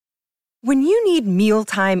When you need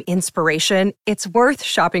mealtime inspiration, it's worth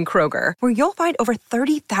shopping Kroger, where you'll find over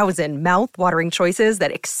 30,000 mouth-watering choices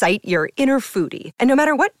that excite your inner foodie. And no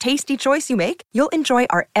matter what tasty choice you make, you'll enjoy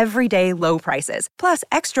our everyday low prices, plus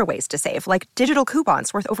extra ways to save, like digital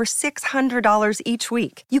coupons worth over $600 each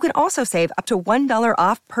week. You can also save up to $1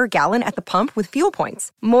 off per gallon at the pump with fuel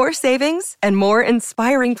points. More savings and more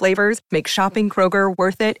inspiring flavors make shopping Kroger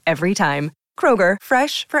worth it every time. Kroger,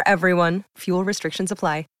 fresh for everyone. Fuel restrictions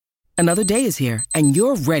apply. Another day is here, and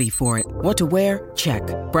you're ready for it. What to wear? Check.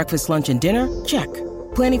 Breakfast, lunch, and dinner? Check.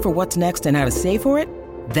 Planning for what's next and how to save for it?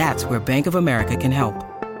 That's where Bank of America can help.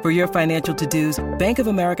 For your financial to-dos, Bank of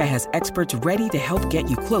America has experts ready to help get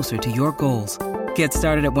you closer to your goals. Get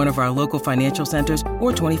started at one of our local financial centers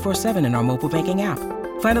or 24/7 in our mobile banking app.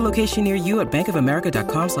 Find a location near you at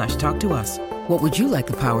bankofamerica.com/talktous. What would you like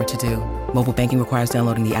the power to do? Mobile banking requires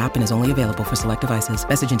downloading the app and is only available for select devices.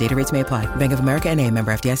 Message and data rates may apply. Bank of America N.A.,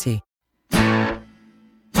 member FDIC.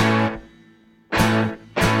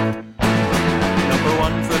 Number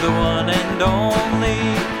one for the one and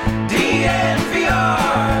only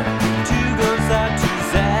DNVR. Two goes out to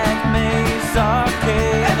Zach Mace,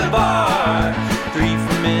 Arcade, and the bar. Three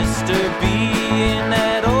for Mr. B in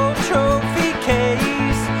that old trophy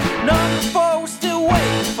case. Number four we're still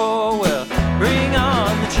waiting for, well, bring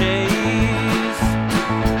on the chase.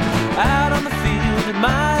 Out on the field at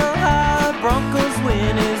Mile High, Broncos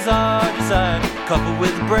win is our desire. Couple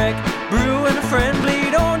with a break, brew and a friend,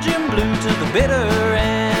 bleed orange and blue to the bitter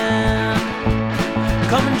end.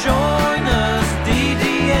 Come and join us,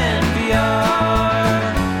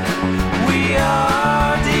 DDNVR. We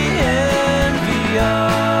are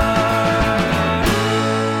DNVR.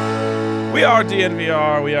 We are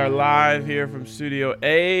DNVR. We are live here from Studio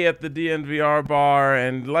A at the DNVR bar,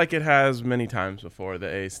 and like it has many times before, the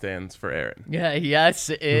A stands for Aaron. Yeah, yes,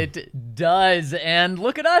 it does. And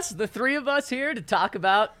look at us, the three of us here to talk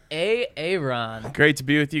about Aaron. Great to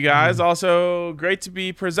be with you guys. Also, great to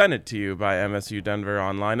be presented to you by MSU Denver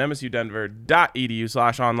Online,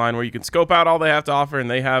 msudenver.edu/online, where you can scope out all they have to offer, and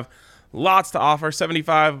they have lots to offer.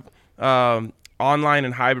 75 online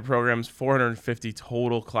and hybrid programs, 450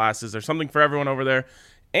 total classes. There's something for everyone over there.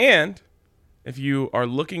 And if you are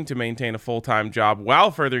looking to maintain a full-time job while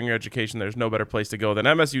furthering your education, there's no better place to go than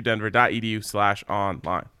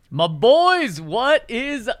msudenver.edu/online. My boys, what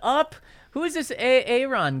is up? Who is this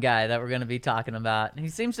Aaron guy that we're going to be talking about? He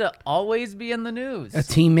seems to always be in the news. A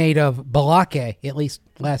teammate of Balake, at least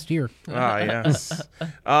last year. Ah, yes.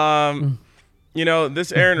 You know,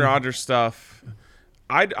 this Aaron Rodgers stuff,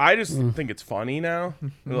 I just think it's funny now.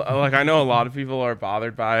 Like, I know a lot of people are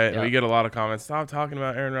bothered by it. Yep. We get a lot of comments. Stop talking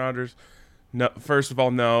about Aaron Rodgers. No, first of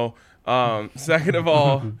all, no. Second of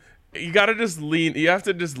all, you got to just lean. You have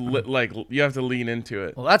to just you have to lean into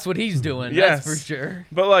it. Well, that's what he's doing. Yes. That's for sure.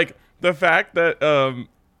 But like the fact that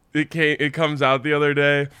it comes out the other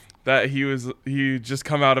day that he just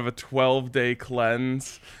come out of a 12-day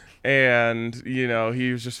cleanse, and you know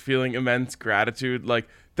he was just feeling immense gratitude. Like,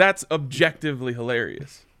 that's objectively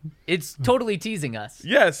hilarious. It's totally teasing us.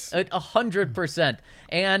 Yes. 100%.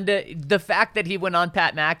 And the fact that he went on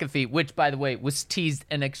Pat McAfee, which, by the way, was teased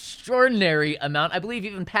an extraordinary amount. I believe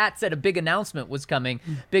even Pat said a big announcement was coming.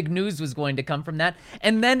 Big news was going to come from that.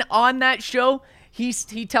 And then on that show, he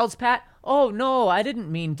tells Pat, oh, no, I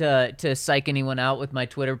didn't mean to psych anyone out with my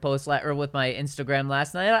Twitter post or with my Instagram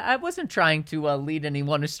last night. I wasn't trying to lead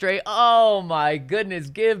anyone astray. Oh, my goodness,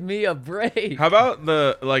 give me a break. How about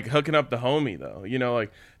the, like, hooking up the homie, though? You know,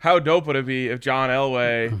 like, how dope would it be if John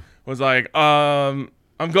Elway was like, I'm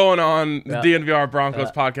going on the DNVR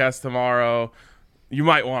Broncos podcast tomorrow. You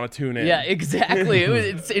might want to tune in. Yeah, exactly.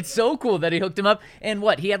 It's so cool that he hooked him up. And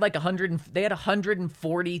what? He had like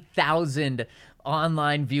 140,000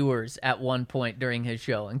 online viewers at one point during his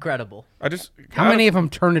show. Incredible. How many of them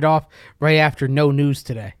turned it off right after no news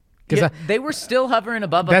today? Yeah, they were still hovering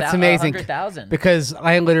above that's amazing. 100,000. Because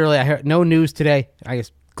I heard no news today. I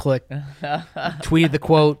just clicked, tweeted the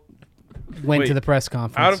quote, went to the press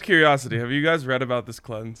conference. Out of curiosity, have you guys read about this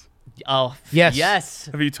cleanse? Oh, yes. Yes.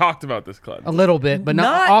 Have you talked about this cleanse? A little bit, but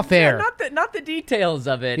not off air. Not the details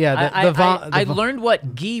of it. Yeah, I learned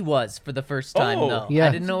what ghee was for the first time, though. Yeah.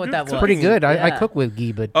 I didn't know what that was. It's pretty good. Yeah. I cook with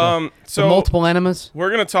ghee, but so the multiple enemas. We're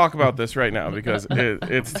going to talk about this right now because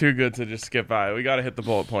it's too good to just skip by. We got to hit the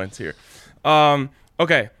bullet points here.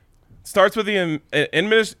 Okay. Starts with the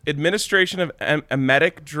administration of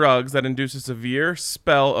emetic drugs that induce a severe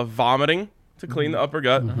spell of vomiting to clean the upper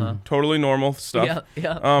gut. Totally normal stuff.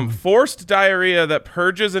 Yeah. Forced diarrhea that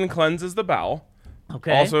purges and cleanses the bowel.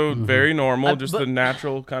 Okay. Also very normal, just the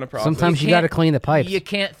natural kind of process. Sometimes you got to clean the pipes. You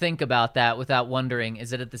can't think about that without wondering,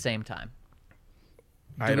 is it at the same time?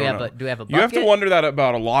 I Do don't we know. have a bucket? You have to wonder that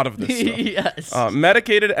about a lot of this stuff. Yes.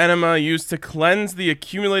 Medicated enema used to cleanse the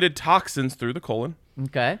accumulated toxins through the colon.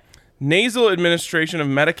 Okay. Nasal administration of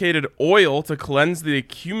medicated oil to cleanse the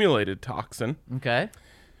accumulated toxin. Okay.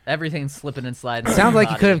 Everything's slipping and sliding. Sounds like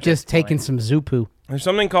you could have at this just taken point. some Zupu. There's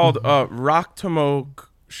something called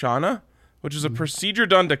Ractomokshana, which is a procedure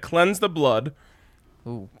done to cleanse the blood.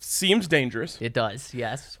 Ooh. Seems dangerous. It does,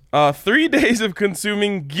 yes. 3 days of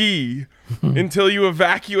consuming ghee until you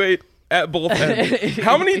evacuate at both ends.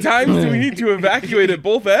 How many times do we need to evacuate at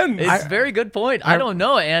both ends? It's a very good point. I don't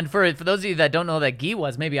know. And for those of you that don't know what ghee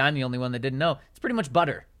was, maybe I'm the only one that didn't know. It's pretty much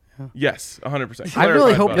butter. Yes, 100%. I really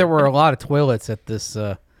Clarified hope butter. there were a lot of toilets at this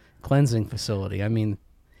cleansing facility. I mean,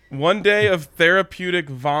 1 day of therapeutic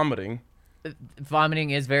vomiting. Vomiting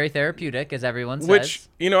is very therapeutic, as everyone says. Which,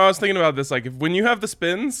 I was thinking about this, like, when you have the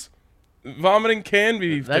spins, vomiting can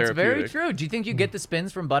be That's therapeutic. very true. Do you think you get the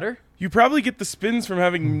spins from butter? You probably get the spins from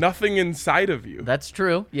having nothing inside of you. That's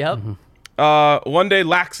true. Yep. 1 day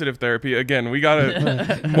laxative therapy. Again, we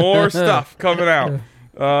got more stuff coming out.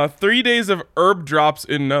 3 days of herb drops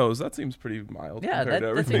in nose. That seems pretty mild Yeah, compared to that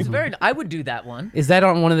everything. seems very. I would do that one. is that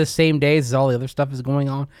on one of the same days as all the other stuff is going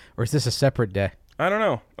on, or is this a separate day? I don't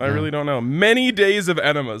know. I really don't know. Many days of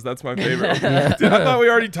enemas. That's my favorite. I thought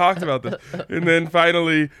we already talked about this. And then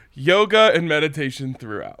finally, yoga and meditation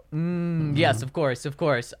throughout. Yes, of course, of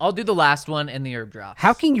course. I'll do the last one and the herb drops.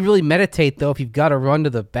 How can you really meditate though if you've got to run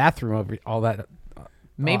to the bathroom over all that?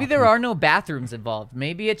 Maybe there are no bathrooms involved.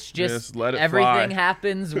 Maybe it's just let it everything fly.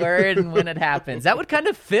 happens where and when it happens. That would kind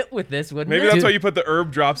of fit with this, wouldn't Maybe it? that's why you put the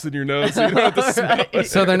herb drops in your nose so you don't have to smell it.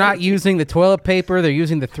 So they're not using the toilet paper; they're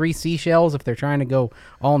using the 3 seashells if they're trying to go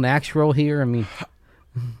all natural here. I mean,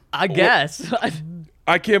 I guess.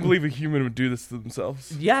 I can't believe a human would do this to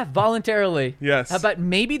themselves. Yeah, voluntarily. Yes. How about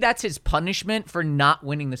maybe that's his punishment for not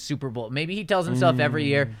winning the Super Bowl? Maybe he tells himself every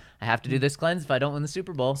year, I have to do this cleanse if I don't win the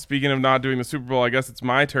Super Bowl. Speaking of not doing the Super Bowl, I guess it's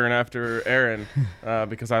my turn after Aaron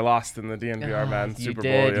because I lost in the DNVR Madden Super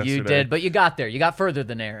Bowl yesterday. You did, but you got there. You got further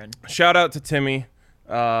than Aaron. Shout out to Timmy,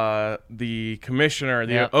 the commissioner,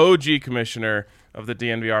 the Yep. OG commissioner of the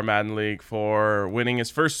DNVR Madden League, for winning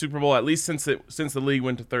his first Super Bowl, at least since the league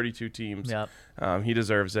went to 32 teams. Yep. He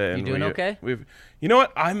deserves it. You doing okay? You know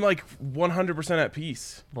what? I'm like 100% at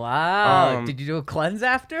peace. Wow. Did you do a cleanse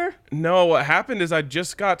after? No, what happened is I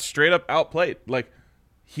just got straight up outplayed. Like,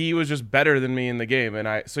 he was just better than me in the game, and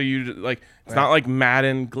it's not like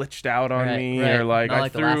Madden glitched out on me right. or like Not I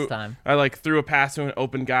like the threw last time. I threw a pass to an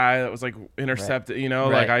open guy that was like intercepted. Right,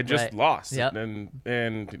 Like I just right. lost, Yep.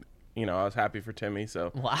 and I was happy for Timmy,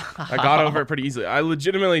 so Wow. I got over it pretty easily. I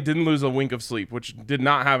legitimately didn't lose a wink of sleep, which did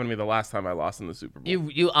not happen to me the last time I lost in the Super Bowl.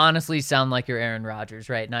 You honestly sound like you're Aaron Rodgers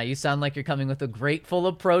right now. You sound like you're coming with a grateful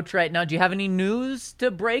approach right now. Do you have any news to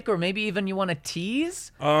break, or maybe even you want to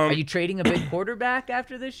tease? Are you trading a big quarterback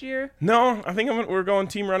after this year? No, I think we're going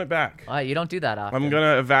team run it back. You don't do that often. I'm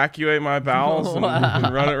gonna evacuate my bowels and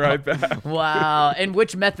run it right back. Wow. And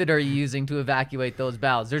which method are you using to evacuate those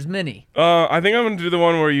bowels? There's many. I think I'm gonna do the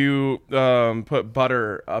one where you put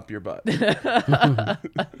butter up your butt.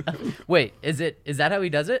 Wait, is that how he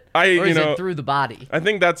does it? Or is it through the body? I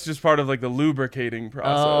think that's just part of like the lubricating Oh,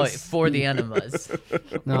 process. for the enemas.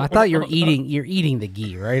 no, I thought you're eating the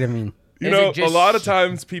ghee, right? I mean, Is it a just- lot of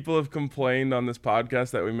times people have complained on this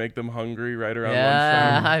podcast that we make them hungry right around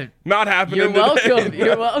lunchtime. Yeah. Not happening You're today. welcome.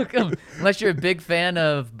 You're welcome. Unless you're a big fan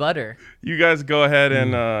of butter. You guys go ahead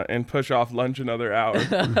and push off lunch another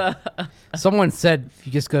hour. someone said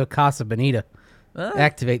you just go to Casa Bonita,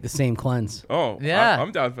 activate the same cleanse. Oh, Yeah.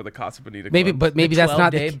 I'm down for the Casa Bonita. Maybe, Club. but maybe that's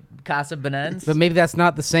not. 12-day Casa Bonense. But maybe that's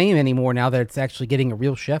not the same anymore now that it's actually getting a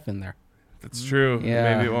real chef in there. That's true.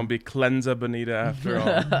 Yeah. Maybe it won't be Cleanza Bonita after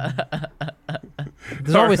all.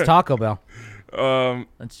 There's always Taco Bell.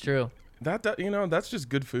 That's true. That's just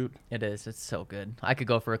good food. It is. It's so good. I could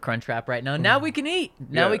go for a Crunch Wrap right now. Now we can eat.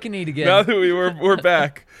 Now Yeah. we can eat again. Now that we're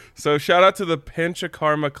back. So shout out to the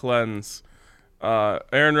Panchakarma Cleanse.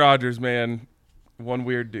 Aaron Rodgers, man, one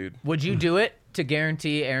weird dude. Would you do it to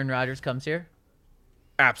guarantee Aaron Rodgers comes here?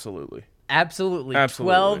 Absolutely. Absolutely.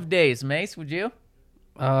 Absolutely. 12 days. Mace, would you?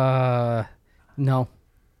 No.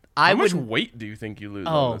 I How much would. weight do you think you lose?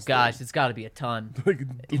 Oh on this gosh, it's got to be a ton.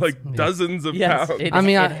 thing? like dozens of Yes, pounds. it, I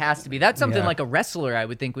mean, it I- has to be. That's something yeah. like a wrestler I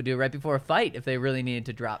would think would do right before a fight if they really needed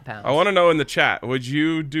to drop pounds. I want to know in the chat, would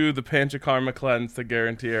you do the Panchakarma Cleanse to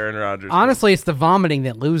guarantee Aaron Rodgers? Honestly, it's the vomiting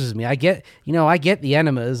that loses me. I get the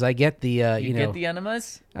enemas. I get the you get the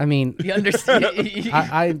enemas. I mean, You understand?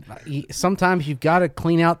 I sometimes you've got to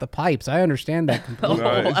clean out the pipes. I understand that completely.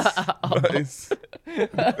 Nice. Nice.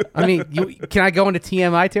 I mean, can I go into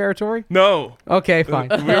TMI territory? No. Okay, fine.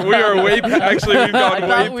 We are way actually we've gone thought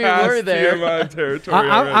way we past were there. TMI territory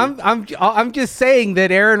already. I'm just saying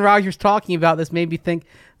that Aaron Rodgers talking about this made me think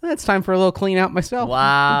it's time for a little clean out myself.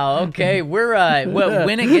 Wow. Okay, we're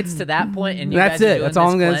when it gets to that point, and you That's guys are it. doing That's all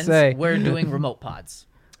this I'm gonna cleanse, say. We're doing remote pods.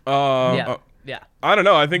 Yeah. I don't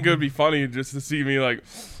know. I think it would be funny just to see me like,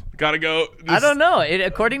 gotta go. I don't know.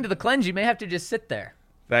 According to the cleanse, you may have to just sit there.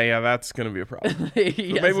 Yeah, that's gonna be a problem. Yes,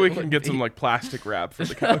 Maybe we it can would get be. some like plastic wrap for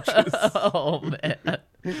the couches. Oh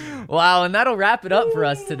man! Wow, and that'll wrap it up for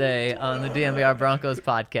us today on the DNVR Broncos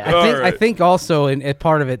podcast. All I think also in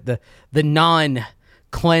part of it, the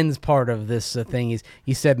non-cleanse part of this thing is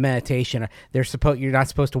you said meditation. You're not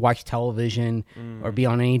supposed to watch television or be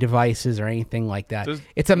on any devices or anything like that.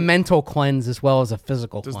 It's a mental cleanse as well as a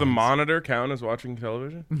physical Does cleanse. the monitor count as watching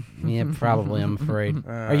television? Yeah, probably. I'm afraid.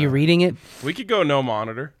 Are you reading it? We could go no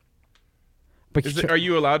monitor. But Are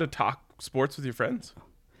you allowed to talk sports with your friends?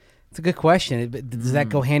 it's a good question. Does that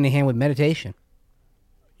go hand in hand with meditation?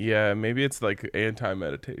 Yeah, maybe it's like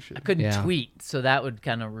anti-meditation. I couldn't Yeah. tweet, so that would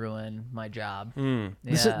kind of ruin my job.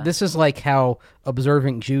 This is like how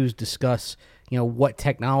observant Jews discuss, what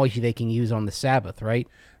technology they can use on the Sabbath, right?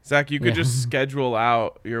 Zach, you could just schedule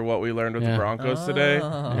out your what we learned with the Broncos today,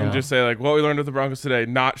 and just say like what we learned with the Broncos today.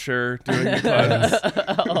 Not sure doing the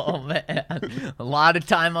cleanse. Oh man, a lot of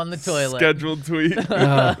time on the toilet. Scheduled tweet.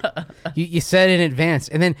 You set it in advance,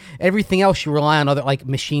 and then everything else you rely on other like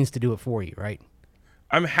machines to do it for you, right?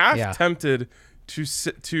 I'm half tempted to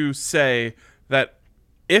say that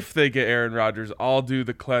if they get Aaron Rodgers, I'll do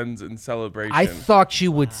the cleanse in celebration. I thought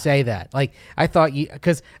you would say that. Like I thought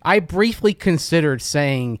because I briefly considered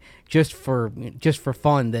saying just for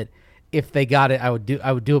fun that if they got it, I would do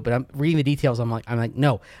it. But I'm reading the details. I'm like,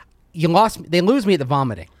 no, you lost. They lose me at the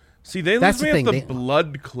vomiting. See, they That's lose the me at thing. the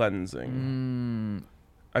blood cleansing.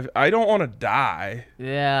 I don't want to die.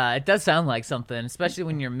 Yeah, it does sound like something, especially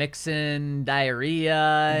when you're mixing diarrhea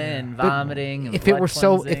and vomiting. And If it blood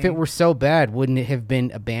were so bad, wouldn't it have been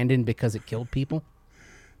abandoned because it killed people?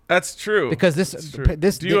 That's true. Because That's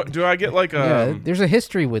true. Do I get like a there's a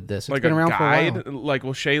history with this. It's like been a around guide? for a while. Like,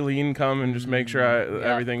 will Shailene come and just make sure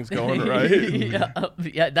everything's going right?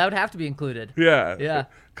 yeah, that would have to be included. Yeah. Yeah.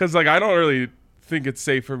 Because like I don't really think it's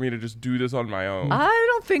safe for me to just do this on my own. I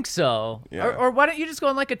don't think so. Yeah. Or why don't you just go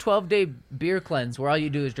on like a 12-day beer cleanse where all you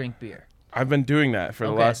do is drink beer? I've been doing that for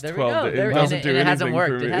the last there we 12 go. days. There- It doesn't and do it anything hasn't worked.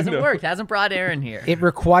 for me. It hasn't No. worked. Hasn't brought Aaron here. It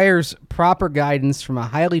requires proper guidance from a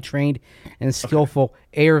highly trained and skillful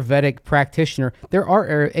Ayurvedic practitioner. There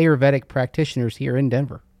are Ayurvedic practitioners here in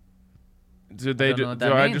Denver. Do they? Don't know Do what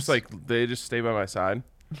that I means. just like they just stay by my side?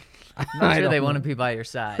 I'm not sure they want to be by your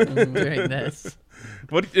side during this.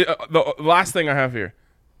 What? The last thing I have here.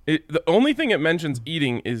 The only thing it mentions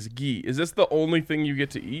eating is ghee. Is this the only thing you get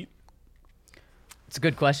to eat? It's a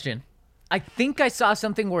good question. I think I saw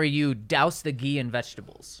something where you douse the ghee in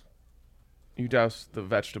vegetables. You douse the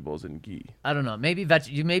vegetables in ghee. I don't know. Maybe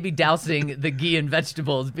you may be dousing the ghee in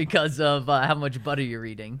vegetables because of how much butter you're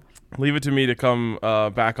eating. Leave it to me to come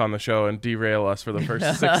back on the show and derail us for the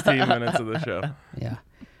first 16 minutes of the show. Yeah.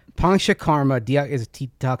 Panchakarma is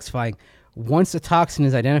detoxifying. Once a toxin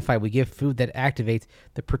is identified, we give food that activates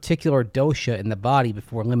the particular dosha in the body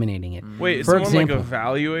before eliminating it. Wait, is For someone example, like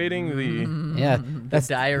evaluating the? yeah, that's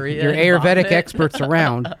diarrhea Your and Ayurvedic vomit. experts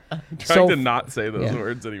around. Trying to not say those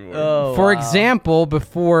words anymore. Oh, For wow. example,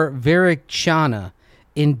 before Varichana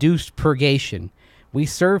induced purgation, we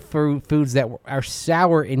serve foods that are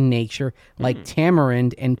sour in nature, like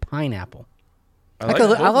tamarind and pineapple. I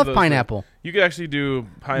both love of those pineapple. things. You could actually do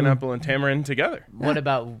pineapple and tamarind together. What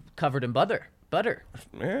about covered in butter? Butter.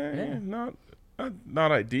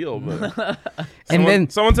 Not ideal, but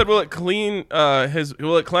And someone said, "Will it cleanse his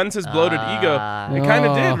bloated ego?" It kind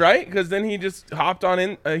of did, right? Because then he just hopped on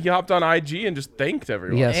IG and just thanked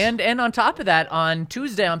everyone. Yes. And on top of that, on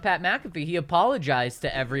Tuesday on Pat McAfee, he apologized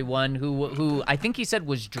to everyone who I think he said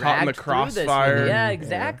was Caught in dragged the through this. crossfire. Yeah,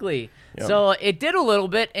 exactly. Yeah. So it did a little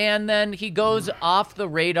bit, and then he goes off the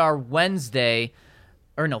radar Wednesday,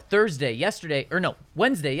 and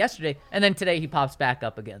then today he pops back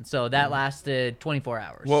up again. So that lasted 24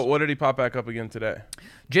 hours. What did he pop back up again today?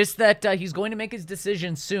 Just that he's going to make his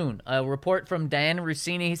decision soon. A report from Diana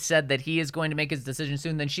Rossini said that he is going to make his decision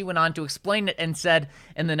soon. Then she went on to explain it and said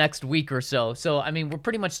in the next week or so. So, I mean, we're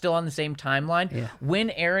pretty much still on the same timeline. Yeah. When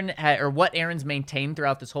what Aaron's maintained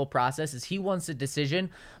throughout this whole process is he wants a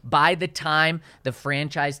decision by the time the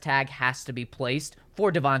franchise tag has to be placed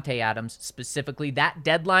for Devontae Adams specifically. That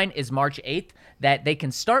deadline is March 8th, that they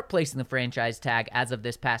can start placing the franchise tag as of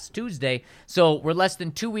this past Tuesday. So we're less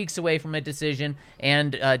than 2 weeks away from a decision,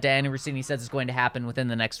 and Diana Rossini says it's going to happen within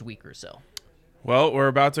the next week or so. Well, we're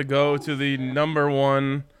about to go to the number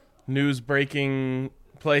one news-breaking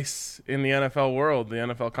place in the NFL world, the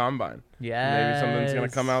NFL Combine. Yeah, maybe something's going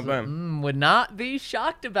to come out then. Would not be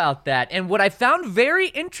shocked about that. And what I found very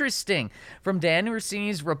interesting from Diana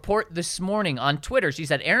Rossini's report this morning on Twitter, she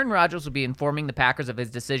said Aaron Rodgers will be informing the Packers of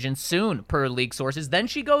his decision soon, per league sources. Then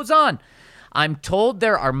she goes on. I'm told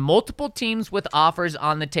there are multiple teams with offers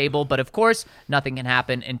on the table, but of course, nothing can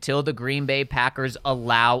happen until the Green Bay Packers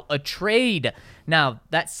allow a trade. Now,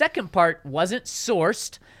 that second part wasn't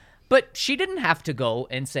sourced, but she didn't have to go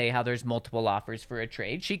and say how there's multiple offers for a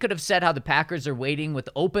trade. She could have said how the Packers are waiting with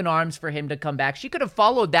open arms for him to come back. She could have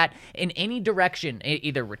followed that in any direction,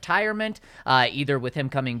 either retirement, either with him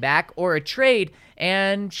coming back, or a trade,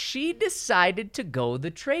 and she decided to go the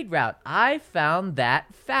trade route. I found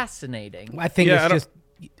that fascinating. I think it's just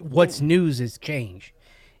what's news is change.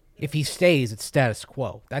 If he stays, it's status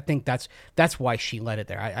quo. I think that's why she let it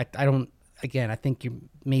there. I don't. Again, I think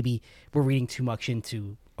we're reading too much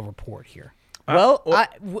into a report here.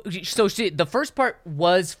 The first part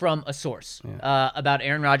was from a source about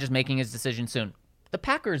Aaron Rodgers making his decision soon. The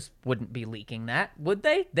Packers wouldn't be leaking that, would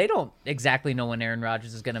they? They don't exactly know when Aaron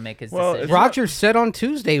Rodgers is going to make his decision. Rodgers said on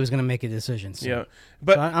Tuesday he was going to make a decision soon. Yeah,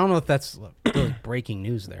 but so I don't know if that's really breaking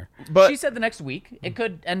news there. But she said the next week. It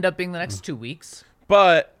could end up being the next 2 weeks.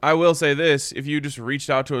 But I will say this: if you just reached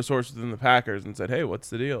out to a source within the Packers and said, "Hey, what's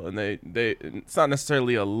the deal?" and they it's not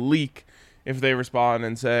necessarily a leak if they respond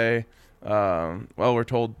and say, "Well, we're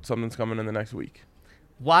told something's coming in the next week."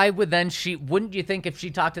 Why would wouldn't you think if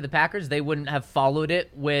she talked to the Packers, they wouldn't have followed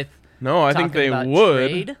it with? No, I think they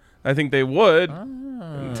would. Trade? I think they would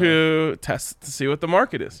to test to see what the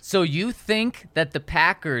market is. So you think that the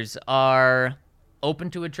Packers are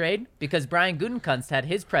open to a trade? Because Brian Gutekunst had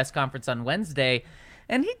his press conference on Wednesday,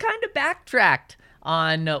 and he kind of backtracked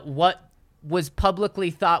on what was publicly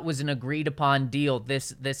thought was an agreed-upon deal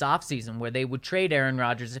this offseason, where they would trade Aaron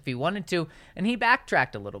Rodgers if he wanted to, and he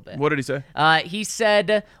backtracked a little bit. What did he say? He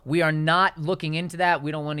said, we are not looking into that. We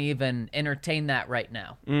don't want to even entertain that right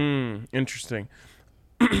now. Interesting.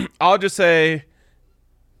 I'll just say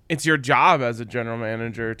it's your job as a general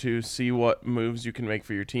manager to see what moves you can make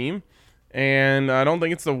for your team. And I don't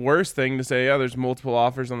think it's the worst thing to say, there's multiple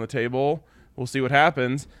offers on the table. We'll see what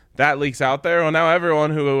happens. That leaks out there. Well, now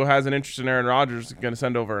everyone who has an interest in Aaron Rodgers is going to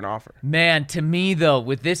send over an offer. Man, to me, though,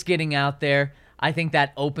 with this getting out there, I think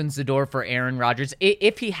that opens the door for Aaron Rodgers.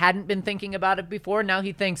 If he hadn't been thinking about it before, now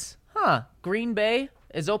he thinks, Green Bay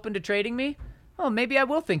is open to trading me? Oh, maybe I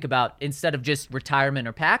will think about, instead of just retirement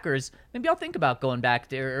or Packers, maybe I'll think about going back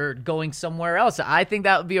to or going somewhere else. I think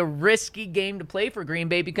that would be a risky game to play for Green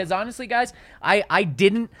Bay because, honestly, guys, I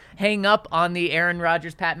didn't hang up on the Aaron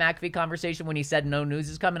Rodgers, Pat McAfee conversation when he said no news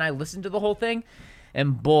is coming. I listened to the whole thing,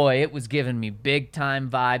 and boy, it was giving me big-time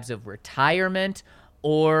vibes of retirement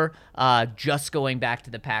or just going back to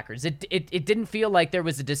the Packers. It didn't feel like there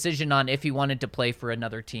was a decision on if he wanted to play for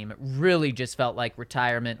another team. It really just felt like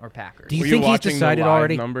retirement or Packers. Do you think he's decided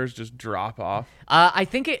already? Numbers just drop off. I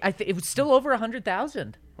think it was still over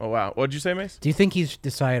 100,000. Oh wow! What did you say, Mace? Do you think he's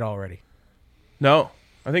decided already? No,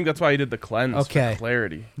 I think that's why he did the cleanse for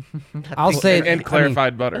clarity. I'll say and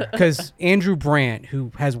clarified butter because Andrew Brandt,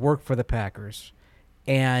 who has worked for the Packers,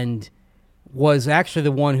 and was actually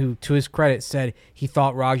the one who, to his credit, said he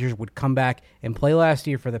thought Rodgers would come back and play last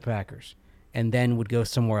year for the Packers and then would go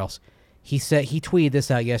somewhere else. He tweeted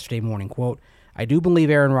this out yesterday morning, quote, "I do believe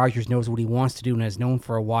Aaron Rodgers knows what he wants to do and has known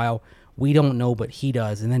for a while. We don't know, but he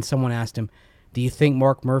does." And then someone asked him, "Do you think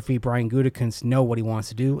Mark Murphy, Brian Gutekunst know what he wants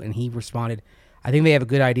to do?" And he responded, "I think they have a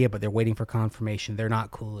good idea, but they're waiting for confirmation. They're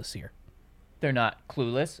not clueless here." They're not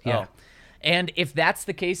clueless? Yeah. Oh. And if that's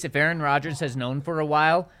the case, if Aaron Rodgers has known for a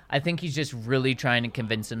while, I think he's just really trying to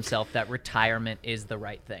convince himself that retirement is the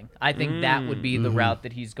right thing. I think that would be the route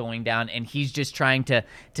that he's going down, and he's just trying to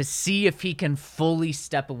see if he can fully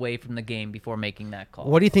step away from the game before making that call.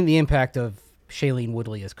 What do you think the impact of Shailene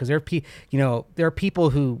Woodley is? Because there are people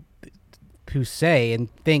who say and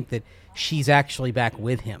think that she's actually back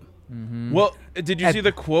with him. Mm-hmm. Well, did you see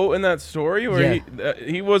the quote in that story where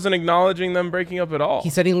he wasn't acknowledging them breaking up at all? He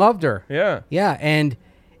said he loved her. Yeah, and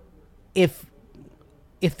if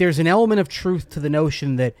there's an element of truth to the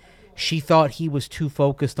notion that she thought he was too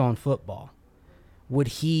focused on football, would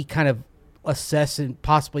he kind of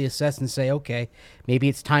possibly assess and say, okay, maybe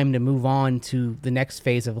it's time to move on to the next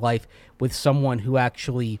phase of life with someone who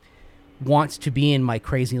actually wants to be in my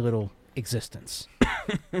crazy little existence?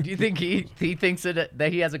 Do you think he thinks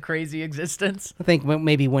that he has a crazy existence? I think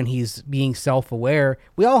maybe when he's being self-aware,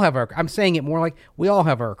 we all have I'm saying it more like we all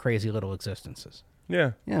have our crazy little existences.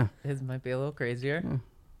 Yeah. Yeah. His might be a little crazier.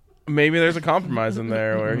 Maybe there's a compromise in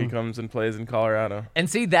there where he comes and plays in Colorado. And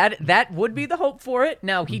see, that would be the hope for it.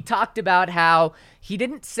 Now, he talked about how he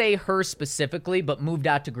didn't say her specifically, but moved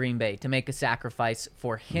out to Green Bay to make a sacrifice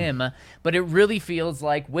for him. But it really feels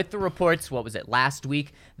like, with the reports, what was it, last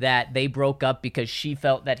week, that they broke up because she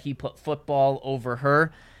felt that he put football over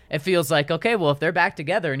her. It feels like, okay, well, if they're back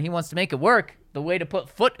together and he wants to make it work, the way to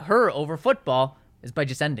put her over football is by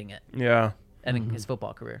just ending it. Yeah. Ending his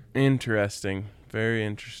football career. Interesting. Very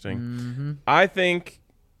interesting. I think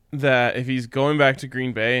that if he's going back to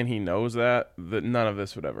Green Bay and he knows that none of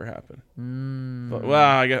this would ever happen. But,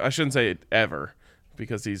 well, I guess I shouldn't say it ever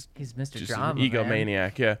because he's Mr. just Drama, an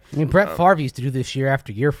egomaniac. Yeah. I mean, Brett Favre used to do this year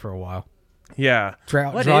after year for a while. Yeah.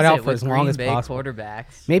 Draw What it is out it for with as long Green as Bay possible.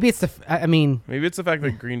 quarterbacks? Maybe it's I mean, Maybe it's the fact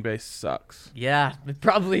that Green Bay sucks. Yeah, it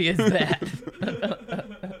probably is that.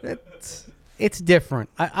 it's different.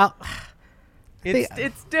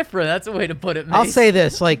 It's different. That's a way to put it, I'll Mace. say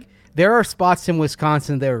this: like there are spots in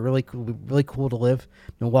Wisconsin that are really cool to live.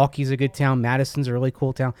 Milwaukee's a good town. Madison's a really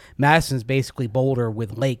cool town. Madison's basically Boulder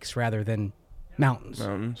with lakes rather than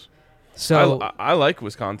mountains. So I like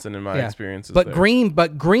Wisconsin in my yeah. experiences. But there.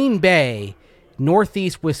 Green Bay,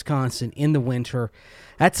 northeast Wisconsin in the winter,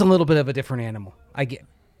 that's a little bit of a different animal. I get,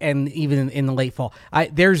 and even in the late fall,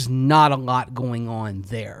 there's not a lot going on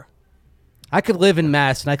there. I could live in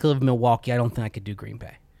Madison. I could live in Milwaukee. I don't think I could do Green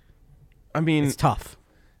Bay. I mean, It's tough.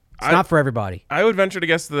 It's not for everybody. I would venture to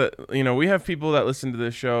guess that we have people that listen to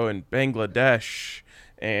this show in Bangladesh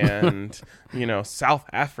and South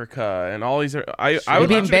Africa and all these. I would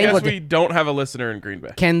Maybe in venture to guess Bangladesh- we don't have a listener in Green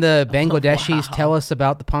Bay. Can the Bangladeshis tell us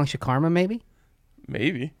about the Panchakarma, maybe?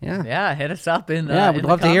 Maybe Yeah. Yeah, hit us up in, Yeah, we'd in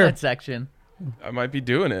love the to hear. comment section. I might be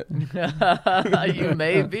doing it. You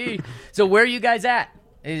may be. So where are you guys at?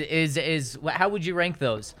 Is how would you rank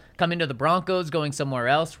those? Coming to the Broncos, going somewhere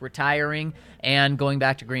else, retiring, and going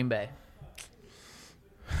back to Green Bay?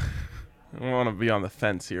 I don't want to be on the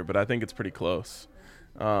fence here, but I think it's pretty close.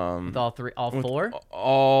 With all four?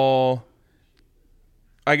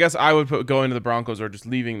 I guess I would put going to the Broncos or just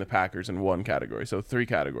leaving the Packers in one category. So 3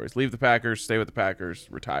 categories: leave the Packers, stay with the Packers,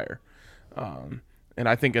 retire. And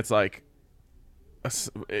I think it's like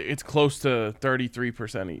it's close to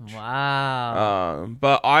 33% each. Wow.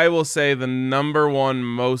 But I will say the number one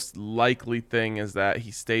most likely thing is that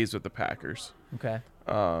he stays with the Packers. Okay.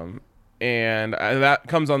 And that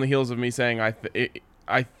comes on the heels of me saying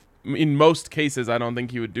in most cases, I don't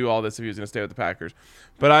think he would do all this if he was going to stay with the Packers.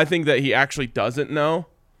 But I think that he actually doesn't know.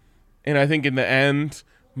 And I think in the end,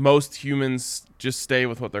 most humans just stay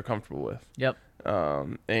with what they're comfortable with. Yep.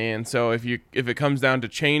 And so if it comes down to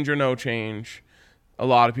change or no change, a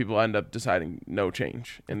lot of people end up deciding no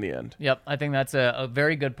change in the end. Yep. I think that's a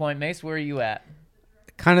very good point. Mace, where are you at?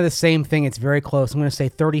 Kind of the same thing. It's very close. I'm going to say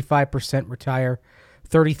 35% retire,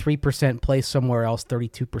 33% play somewhere else,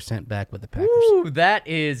 32% back with the Packers. Ooh, that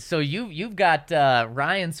is so. You've got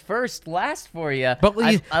Ryan's last for you. But,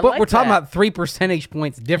 I but like we're talking that. about 3 percentage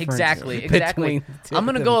points difference. Exactly. between I'm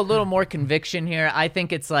going to go a little more conviction here. I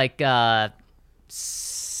think it's like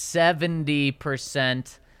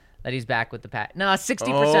 70% that he's back with the Packers. No,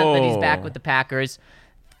 60% that he's back with the Packers.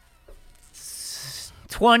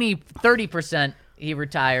 30% he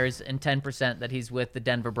retires, and 10% that he's with the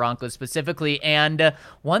Denver Broncos specifically. And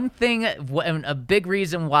one thing, a big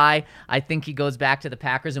reason why I think he goes back to the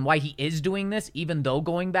Packers and why he is doing this, even though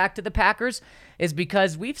going back to the Packers, is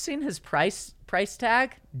because we've seen his price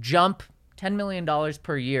tag jump $10 million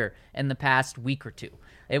per year in the past week or two.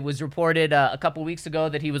 It was reported a couple weeks ago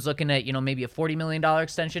that he was looking at, maybe a $40 million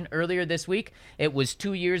extension. Earlier this week, it was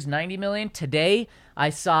 2 years, $90 million. Today,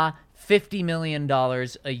 I saw $50 million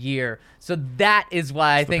a year. So that is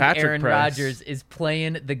why I think Patrick Aaron price. Rodgers is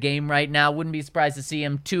playing the game right now. Wouldn't be surprised to see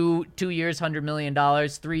him two years, $100 million,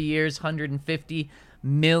 3 years, $150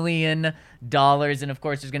 million. And of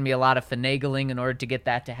course, there's going to be a lot of finagling in order to get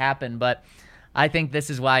that to happen. But I think this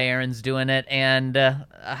is why Aaron's doing it, and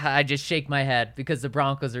I just shake my head because the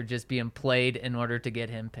Broncos are just being played in order to get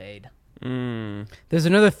him paid. There's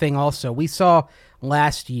another thing also. We saw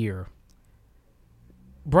last year,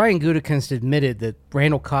 Brian Gutekunst admitted that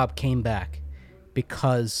Randall Cobb came back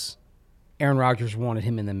because Aaron Rodgers wanted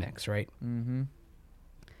him in the mix, right? Mm-hmm.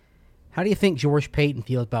 How do you think George Payton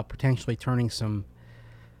feels about potentially turning some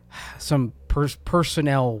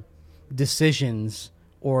personnel decisions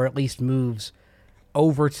or at least moves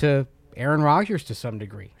over to Aaron Rodgers to some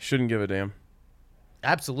degree? Shouldn't give a damn.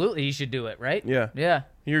 Absolutely, he should do it, right? Yeah. Yeah.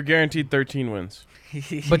 You're guaranteed 13 wins.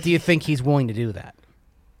 But do you think he's willing to do that?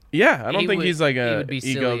 Yeah, I don't think he's like he a would be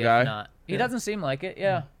ego silly if guy. not. He doesn't seem like it,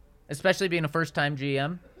 yeah. Especially being a first-time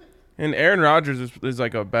GM. And Aaron Rodgers is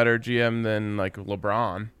like a better GM than like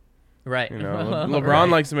LeBron. Right. You know, LeBron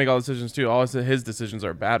likes to make all decisions too. All his decisions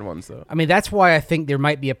are bad ones though. I mean, that's why I think there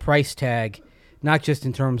might be a price tag, not just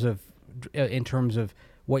in terms of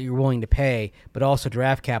what you're willing to pay, but also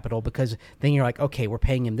draft capital. Because then you're like, okay, we're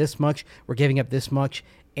paying him this much, we're giving up this much,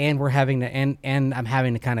 and we're having to, and I'm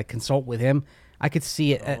having to kind of consult with him. I could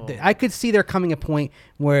see it. I could see there coming a point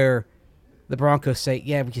where the Broncos say,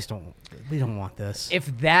 yeah, we don't want this.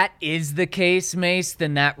 If that is the case, Mace,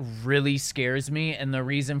 then that really scares me. And the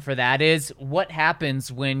reason for that is what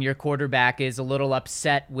happens when your quarterback is a little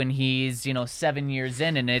upset when he's, 7 years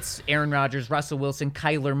in and it's Aaron Rodgers, Russell Wilson,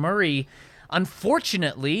 Kyler Murray.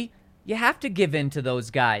 Unfortunately, you have to give in to those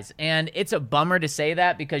guys. And it's a bummer to say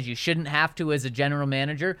that because you shouldn't have to as a general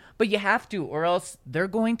manager, but you have to, or else they're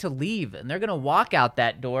going to leave and they're going to walk out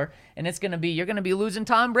that door, and you're going to be losing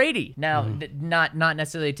Tom Brady. Now, not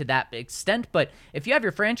necessarily to that extent, but if you have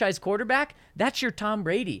your franchise quarterback, that's your Tom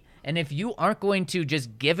Brady. And if you aren't going to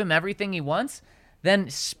just give him everything he wants, then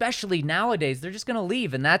especially nowadays, they're just going to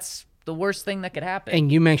leave, and that's the worst thing that could happen.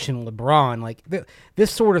 And you mentioned LeBron, like this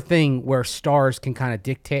sort of thing where stars can kind of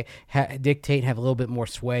dictate, have a little bit more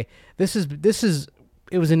sway. It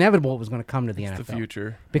was inevitable it was going to come to the NFL. The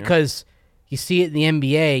future, because you see it in the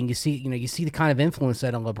NBA, and you see the kind of influence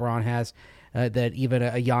that a LeBron has, that even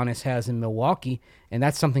a Giannis has in Milwaukee, and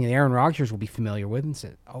that's something that Aaron Rodgers will be familiar with, and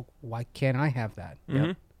said, "Oh, why can't I have that?"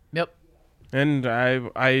 Yep. And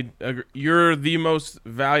I agree. You're the most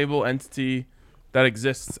valuable entity that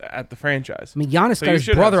exists at the franchise. I mean, Giannis got his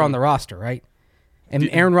brother on the roster, right? And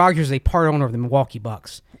Aaron Rodgers is a part owner of the Milwaukee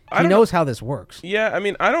Bucks. He knows how this works. Yeah, I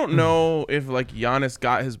mean, I don't know if like Giannis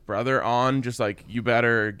got his brother on, just like, you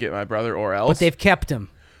better get my brother or else. But they've kept him.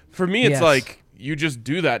 For me, it's like you just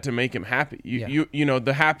do that to make him happy. You know,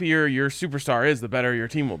 the happier your superstar is, the better your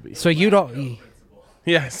team will be. So you don't.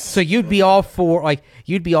 Yes. So you'd be all for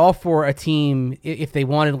a team if they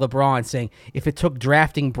wanted LeBron, saying if it took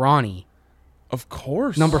drafting Bronny. Of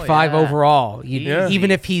course. Number 5 overall. Even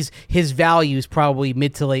if his value is probably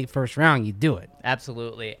mid to late first round, you'd do it.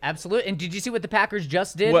 Absolutely. And did you see what the Packers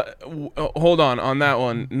just did? Hold on that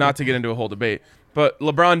one, not to get into a whole debate, but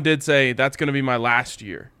LeBron did say that's going to be my last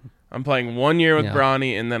year. I'm playing 1 year with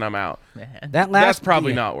Bronny, and then I'm out. That's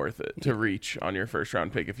probably not worth it to reach on your first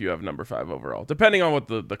round pick if you have number 5 overall, depending on what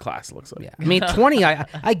the class looks like. Yeah. I mean, 20,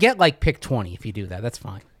 I get like pick 20 if you do that. That's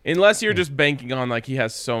fine. Unless you're just banking on like he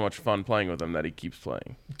has so much fun playing with him that he keeps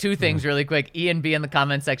playing. 2 things really quick. Ian B in the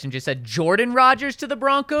comment section just said Jordan Rodgers to the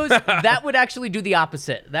Broncos. That would actually do the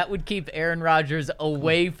opposite. That would keep Aaron Rodgers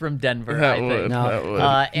away from Denver. That I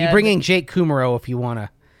think. would. You bring in Jake Kumaro if you want to.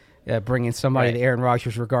 Bring in somebody that Aaron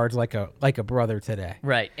Rodgers regards like a brother today.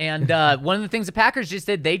 Right. And one of the things the Packers just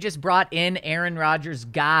did, they just brought in Aaron Rodgers'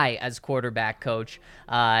 guy as quarterback coach,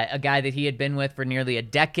 a guy that he had been with for nearly a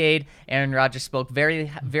decade. Aaron Rodgers spoke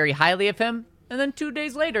very, very highly of him. And then 2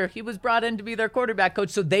 days later, he was brought in to be their quarterback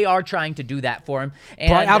coach. So they are trying to do that for him. And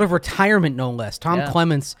brought out of retirement, no less. Tom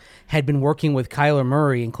Clements had been working with Kyler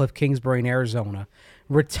Murray in Cliff Kingsbury in Arizona,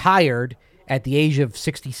 retired at the age of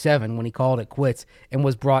 67 when he called it quits, and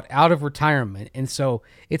was brought out of retirement. And so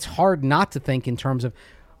it's hard not to think in terms of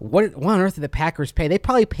what on earth did the Packers pay? They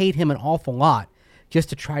probably paid him an awful lot just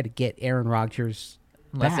to try to get Aaron Rodgers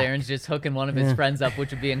Unless back. Aaron's just hooking one of his friends up,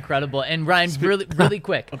 which would be incredible. And Ryan, really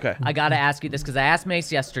quick, okay. I got to ask you this because I asked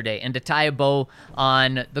Mace yesterday, and to tie a bow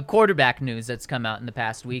on the quarterback news that's come out in the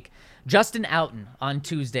past week, Justin Outen on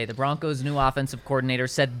Tuesday, the Broncos' new offensive coordinator,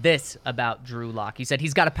 said this about Drew Lock. He said,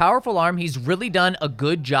 he's got a powerful arm. He's really done a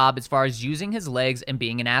good job as far as using his legs and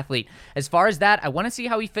being an athlete. As far as that, I want to see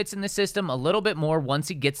how he fits in the system a little bit more once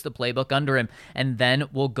he gets the playbook under him, and then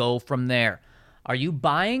we'll go from there. Are you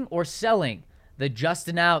buying or selling that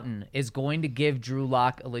Justin Outen is going to give Drew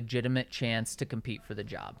Lock a legitimate chance to compete for the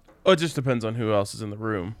job? Oh, it just depends on who else is in the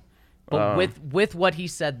room. But with what he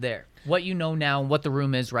said there, what you know now and what the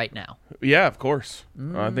room is right now. Yeah, of course.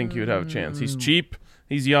 I think he would have a chance. He's cheap.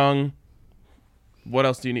 He's young. What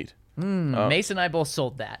else do you need? Mason and I both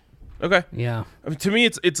sold that. Okay. Yeah. I mean, to me,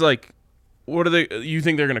 it's like, what are they? You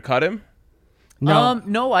think they're going to cut him? No.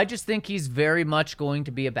 No, I just think he's very much going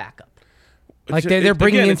to be a backup. Like they're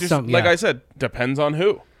bringing in some. Like I said, depends on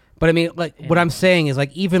who. But I mean, like what I'm saying is,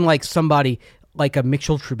 like even like somebody like a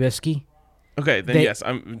Mitchell Trubisky. Okay, then yes,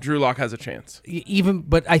 Drew Lock has a chance.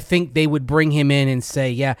 But I think they would bring him in and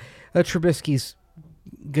say, yeah, Trubisky's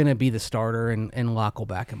gonna be the starter, and Lock will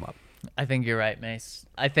back him up. I think you're right, Mace.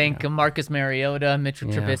 I think Marcus Mariota, Mitchell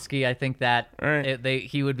Trubisky, I think that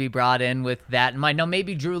he would be brought in with that in mind. Now,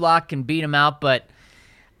 maybe Drew Lock can beat him out, but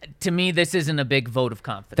to me, this isn't a big vote of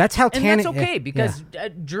confidence. That's how and that's okay, because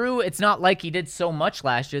Drew, it's not like he did so much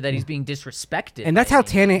last year that he's being disrespected. And that's how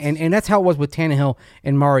and that's how it was with Tannehill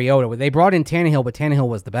and Mariota. They brought in Tannehill, but Tannehill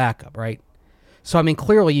was the backup, right? So, I mean,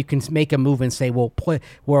 clearly you can make a move and say, well,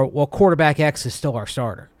 quarterback X is still our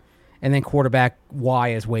starter. And then quarterback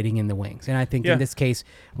Y is waiting in the wings. And I think in this case,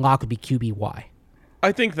 Locke would be QB-Y.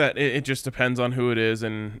 I think that it just depends on who it is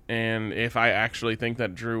and if I actually think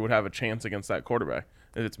that Drew would have a chance against that quarterback.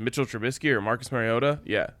 If it's Mitchell Trubisky or Marcus Mariota,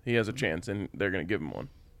 he has a chance, and they're going to give him one.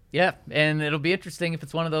 Yeah, and it'll be interesting if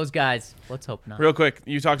it's one of those guys. Let's hope not. Real quick,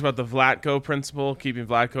 you talked about the Vlatko principle, keeping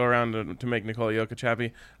Vlatko around to make Nikola Jokic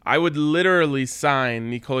happy. I would literally sign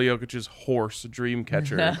Nikola Jokic's horse,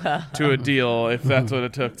 Dreamcatcher, to a deal if that's what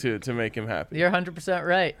it took to make him happy. You're 100%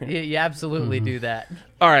 right. You absolutely do that.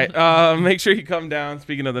 All right, make sure you come down.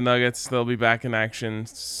 Speaking of the Nuggets, they'll be back in action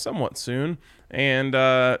somewhat soon. And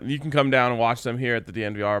you can come down and watch them here at the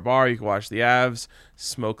DNVR bar. You can watch the Avs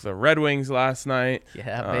smoke the Red Wings last night.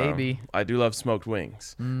 Yeah, baby. I do love smoked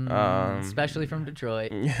wings. Especially from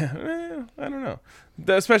Detroit. Yeah, I don't know.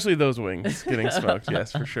 Especially those wings getting smoked,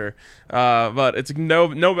 yes, for sure. But it's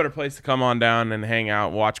no better place to come on down and hang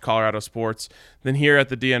out, watch Colorado sports than here at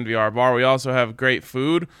the DNVR bar. We also have great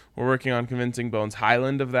food. We're working on convincing Bones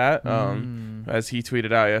Highland of that. As he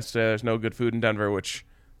tweeted out yesterday, there's no good food in Denver, which...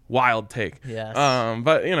 wild take. Yes.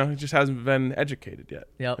 But, it just hasn't been educated yet.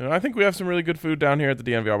 Yep. I think we have some really good food down here at the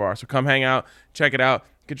DNVR bar. So come hang out, check it out,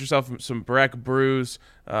 get yourself some Breck brews,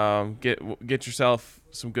 get yourself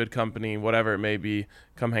some good company, whatever it may be.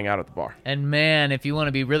 Come hang out at the bar. And man, if you want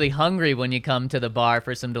to be really hungry when you come to the bar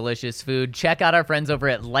for some delicious food, check out our friends over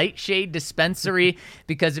at Lightshade Dispensary,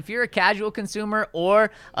 because if you're a casual consumer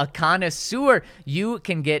or a connoisseur, you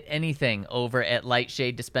can get anything over at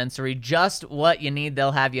Lightshade Dispensary. Just what you need,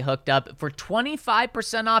 they'll have you hooked up for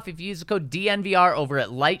 25% off if you use the code DNVR over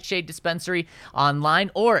at Lightshade Dispensary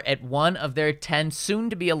online or at one of their 10,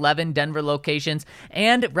 soon to be 11 Denver locations.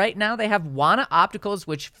 And right now they have Wana Opticals,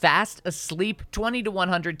 which fast asleep, 20 to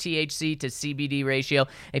 100 THC to CBD ratio.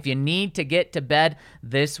 If you need to get to bed,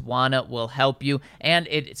 this Wana will help you, and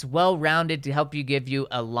it's well-rounded to help you give you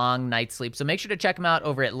a long night's sleep. So make sure to check them out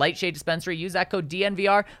over at Lightshade Dispensary. Use that code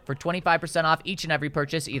DNVR for 25% off each and every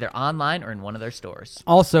purchase, either online or in one of their stores.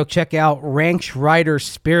 Also, check out Ranch Rider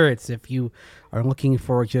Spirits if you are looking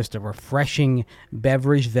for just a refreshing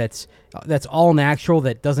beverage that's all natural,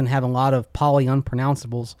 that doesn't have a lot of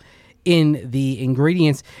unpronounceables in the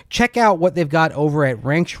ingredients. Check out what they've got over at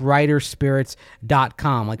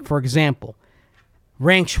ranchriderspirits.com. Like, for example,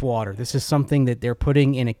 ranch water. This is something that they're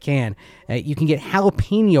putting in a can. You can get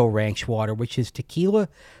jalapeno ranch water, which is tequila,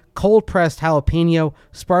 cold-pressed jalapeno,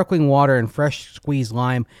 sparkling water, and fresh squeezed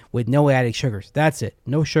lime with no added sugars. That's it.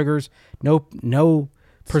 No sugars, no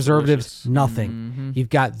preservatives, nothing. Mm-hmm. You've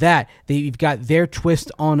got that. You've got their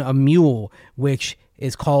twist on a mule, which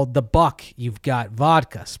is called the Buck. You've got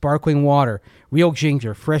vodka, sparkling water, real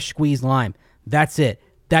ginger, fresh squeezed lime. That's it.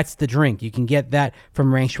 That's the drink. You can get that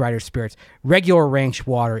from Ranch Rider Spirits. Regular ranch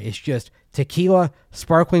water is just tequila,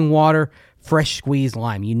 sparkling water, fresh squeezed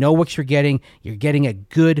lime. You know what you're getting. You're getting a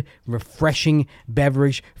good, refreshing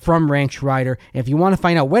beverage from Ranch Rider. And if you want to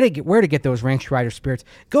find out where to get those Ranch Rider Spirits,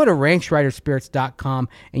 go to ranchriderspirits.com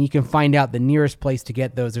and you can find out the nearest place to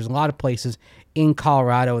get those. There's a lot of places in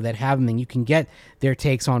Colorado that have them, and you can get their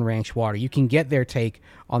takes on ranch water. You can get their take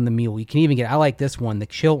on the mule. You can even get, I like this one, the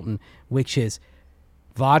Chilton, which is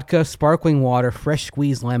vodka, sparkling water, fresh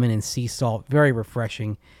squeezed lemon, and sea salt. Very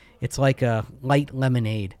refreshing. It's like a light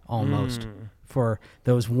lemonade almost for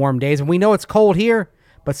those warm days. And we know it's cold here,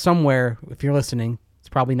 but somewhere, if you're listening, it's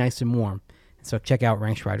probably nice and warm. So check out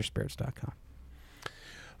ranchriderspirits.com.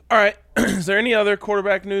 All right. Is there any other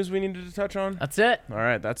quarterback news we needed to touch on? That's it. All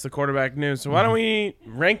right. That's the quarterback news. So why don't we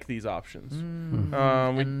rank these options?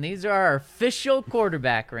 And these are our official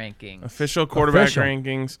quarterback rankings. Official quarterback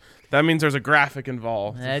rankings. That means there's a graphic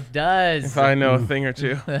involved. It does. If I know a thing or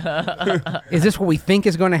two. Is this what we think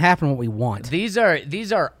is going to happen, what we want? These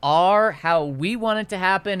are how we want it to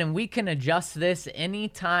happen, and we can adjust this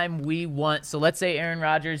anytime we want. So let's say Aaron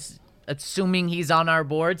Rodgers, assuming he's on our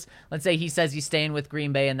boards, let's say he says he's staying with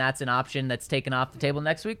Green Bay and that's an option that's taken off the table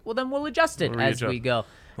next week, well, then we'll adjust it as we go.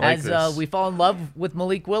 As we fall in love with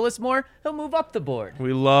Malik Willis more, he'll move up the board.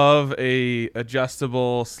 We love a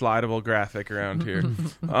adjustable, slidable graphic around here.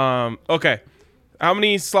 Okay. How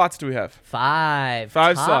many slots do we have? 5.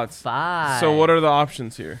 Top slots. 5. So what are the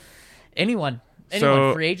options here? Anyone.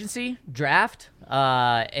 So, free agency, draft,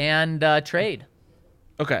 and trade.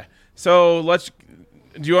 Okay. So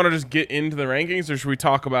do you want to just get into the rankings, or should we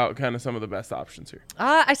talk about kind of some of the best options here?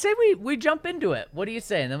 I say we jump into it. What do you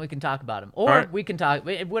say? And then we can talk about them. Or right. we can talk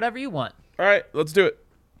whatever you want. All right, let's do it.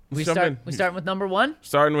 We Jump in. starting with number 1?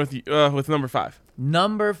 Starting with number 5.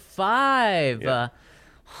 Number 5. Yeah.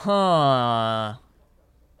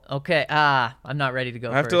 Okay. I'm not ready to go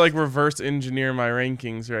I have first. to like reverse engineer my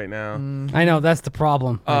rankings right now. I know that's the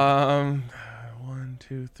problem. 1,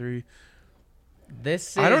 2, 3.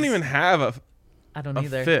 I don't even have I don't a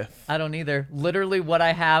either. fifth. I don't either. Literally, what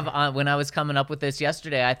I have when I was coming up with this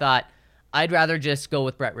yesterday, I thought I'd rather just go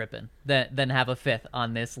with Brett Rippon than have a 5th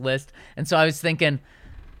on this list. And so I was thinking,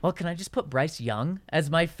 well, can I just put Bryce Young as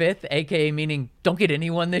my 5th, aka meaning don't get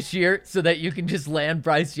anyone this year, so that you can just land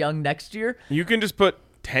Bryce Young next year? You can just put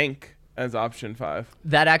Tank as option 5.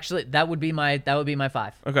 That would be my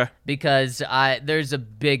 5. Okay. Because there's a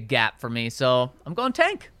big gap for me, so I'm going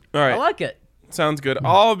Tank. All right. I like it. Sounds good.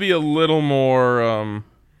 I'll be a little more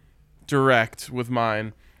direct with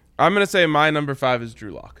mine. I'm gonna say my number 5 is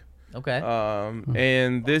Drew Lock. Okay.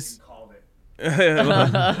 And this.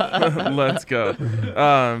 Let's go.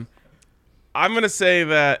 I'm gonna say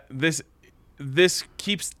that this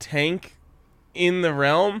keeps Tank in the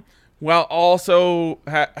realm while also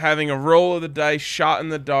having a roll of the dice, shot in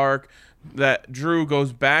the dark, that Drew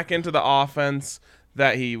goes back into the offense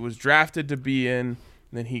that he was drafted to be in.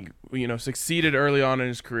 Then he, succeeded early on in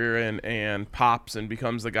his career and pops and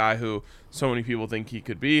becomes the guy who so many people think he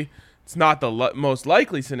could be. It's not the most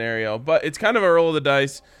likely scenario, but it's kind of a roll of the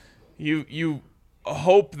dice. You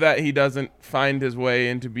hope that he doesn't find his way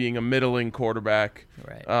into being a middling quarterback.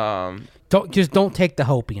 Right. Don't take the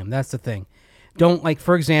hopium. That's the thing. Don't, like,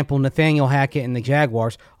 for example, Nathaniel Hackett and the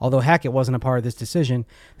Jaguars, although Hackett wasn't a part of this decision,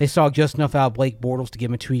 they saw just enough out of Blake Bortles to give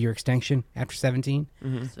him a 2-year extension after 17.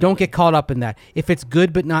 Mm-hmm. Don't get caught up in that. If it's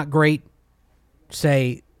good but not great,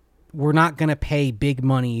 say, we're not going to pay big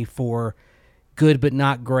money for good but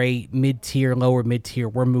not great, mid-tier, lower mid-tier.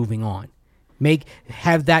 We're moving on.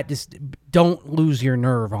 Don't lose your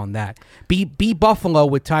nerve on that. Be Buffalo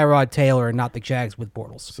with Tyrod Taylor and not the Jags with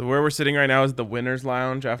Bortles. So where we're sitting right now is the winner's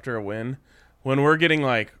lounge after a win. When we're getting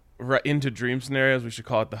right into dream scenarios, we should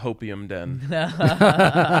call it the Hopium Den.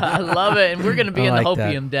 I love it. And we're going to be in the like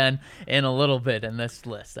Hopium Den in a little bit in this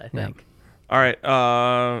list, I think. All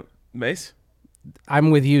right. Mace?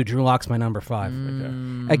 I'm with you. Drew Lock's my number 5.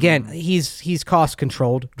 Okay. Again, he's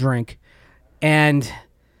cost-controlled, drink. And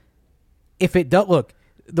if it does, look,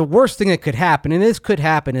 the worst thing that could happen, and this could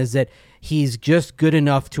happen, is that he's just good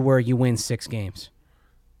enough to where you win 6 games.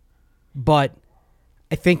 But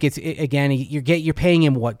I think you're paying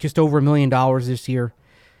him just over $1 million this year.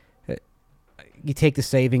 You take the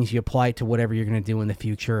savings, you apply it to whatever you're going to do in the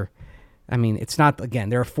future. I mean, it's not, again,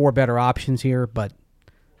 there are 4 better options here, but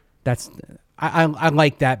I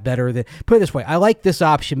like that better than, put it this way, I like this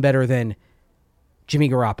option better than Jimmy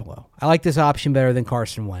Garoppolo. I like this option better than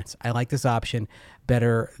Carson Wentz. I like this option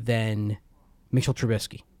better than Mitchell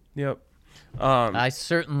Trubisky. Yep. I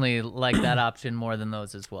certainly like that option more than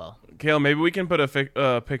those as well. Kale, maybe we can put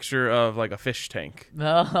a picture of like a fish tank.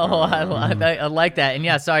 Oh, I like that. And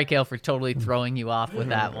yeah, sorry, Kale, for totally throwing you off with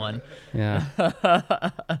that one. Yeah. All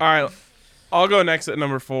right. I'll go next at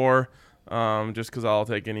number 4, just because I'll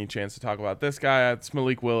take any chance to talk about this guy. It's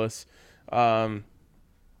Malik Willis.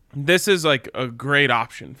 This is like a great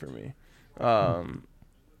option for me.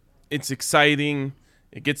 It's exciting.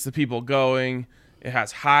 It gets the people going. It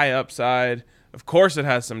has high upside. Of course, it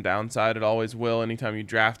has some downside. It always will anytime you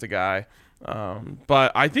draft a guy.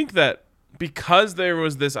 But I think that because there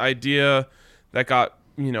was this idea that got,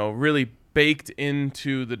 really baked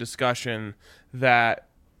into the discussion that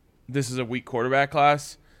this is a weak quarterback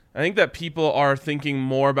class, I think that people are thinking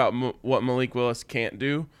more about what Malik Willis can't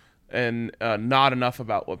do and not enough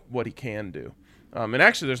about what he can do. And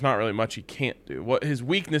actually, there's not really much he can't do. What his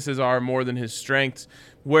weaknesses are more than his strengths.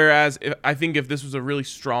 Whereas I think if this was a really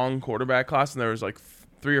strong quarterback class and there was like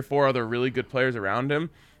 3 or 4 other really good players around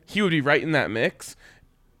him, he would be right in that mix.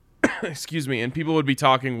 Excuse me. And people would be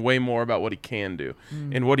talking way more about what he can do.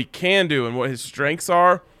 And what he can do and what his strengths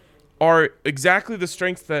are exactly the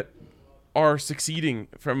strengths that are succeeding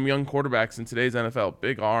from young quarterbacks in today's NFL.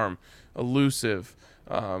 Big arm, elusive,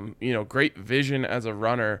 great vision as a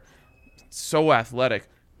runner, so athletic.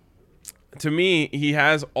 To me, he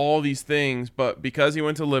has all these things, but because he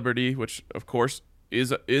went to Liberty, which of course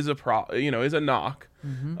is a knock,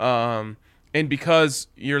 and because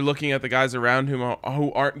you're looking at the guys around him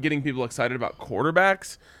who aren't getting people excited about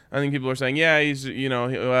quarterbacks, I think people are saying, yeah, he's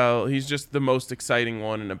just the most exciting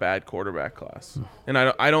one in a bad quarterback class, and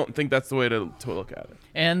I don't think that's the way to look at it.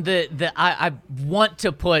 And I want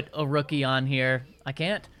to put a rookie on here. I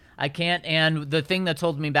can't. I can't. And the thing that's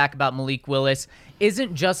holding me back about Malik Willis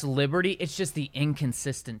isn't just Liberty, it's just the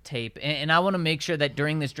inconsistent tape. And I want to make sure that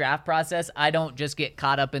during this draft process, I don't just get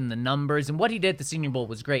caught up in the numbers. And what he did at the Senior Bowl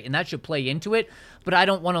was great, and that should play into it. But I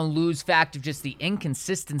don't want to lose fact of just the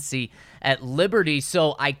inconsistency at Liberty,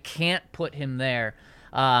 so I can't put him there.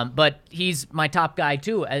 But he's my top guy,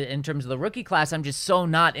 too, in terms of the rookie class. I'm just so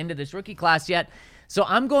not into this rookie class yet. So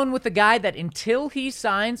I'm going with the guy that until he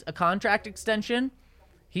signs a contract extension,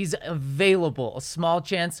 he's available. A small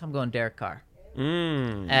chance. I'm going Derek Carr.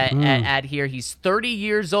 At here. He's 30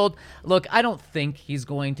 years old. Look, I don't think he's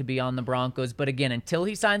going to be on the Broncos, but again, until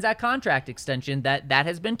he signs that contract extension, that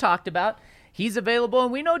has been talked about. He's available,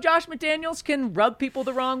 and we know Josh McDaniels can rub people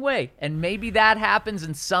the wrong way, and maybe that happens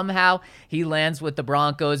and somehow he lands with the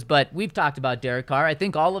Broncos, but we've talked about Derek Carr. I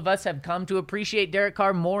think all of us have come to appreciate Derek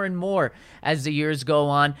Carr more and more as the years go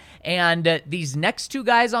on, and these next two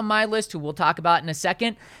guys on my list, who we'll talk about in a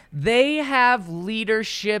second, they have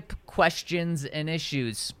leadership questions and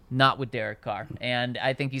issues, not with Derek Carr, and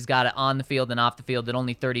I think he's got it on the field and off the field. At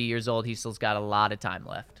only 30 years old, he still's got a lot of time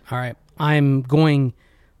left. All right. I'm going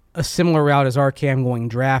a similar route as RK. I'm going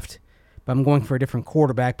draft, but I'm going for a different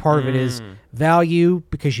quarterback. Part of it is value,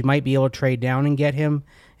 because you might be able to trade down and get him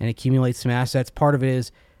and accumulate some assets. Part of it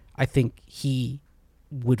is I think he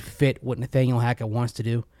would fit what Nathaniel Hackett wants to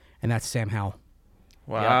do, and that's Sam Howell.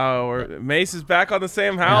 Wow, Mace is back on the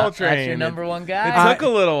Sam Howell train. That's your number one guy. It took a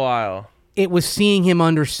little while. It was seeing him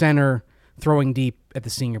under center throwing deep at the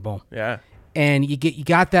Senior Bowl. Yeah. And you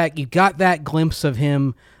got that glimpse of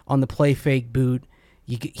him on the play fake boot.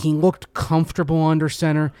 He looked comfortable under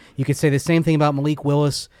center. You could say the same thing about Malik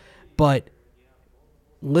Willis, but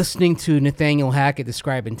listening to Nathaniel Hackett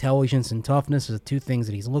describe intelligence and toughness as the two things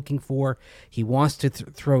that he's looking for. He wants to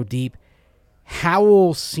throw deep.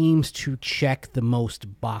 Howell seems to check the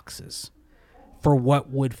most boxes for what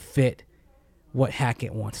would fit what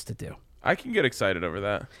Hackett wants to do. I can get excited over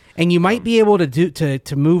that. And you might be able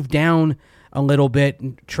to move down a little bit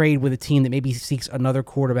and trade with a team that maybe seeks another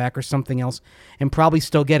quarterback or something else and probably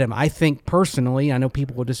still get him. I think personally, I know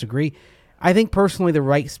people will disagree, I think personally the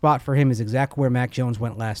right spot for him is exactly where Mac Jones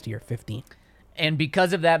went last year, 15. And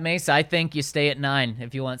because of that, Mace, I think you stay at 9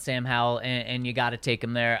 if you want Sam Howell, and you got to take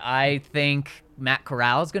him there. I think Matt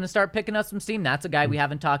Corral is going to start picking up some steam. That's a guy we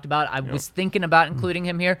haven't talked about. I was thinking about including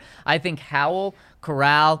him here. I think Howell,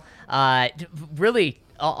 Corral, really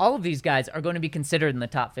all of these guys are going to be considered in the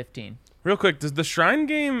top 15. Real quick, does the Shrine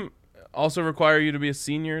game also require you to be a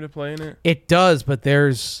senior to play in it? It does, but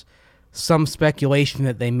there's some speculation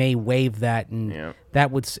that they may waive that, and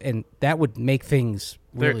that would make things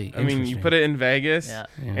really interesting. You put it in Vegas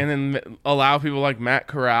and then allow people like Matt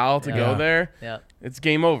Corral to go there. Yeah. It's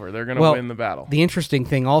game over. They're going to win the battle. The interesting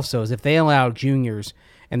thing also is if they allow juniors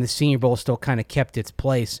and the Senior Bowl still kind of kept its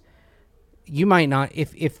place, you might not,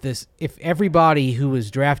 if everybody who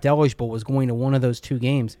was draft eligible was going to one of those two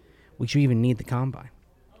games, would you even need the combine?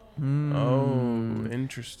 Oh,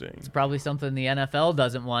 interesting. It's probably something the NFL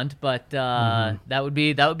doesn't want, but that would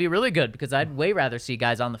be really good, because I'd way rather see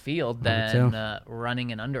guys on the field than running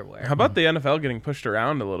in underwear. How about the NFL getting pushed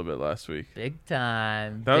around a little bit last week? Big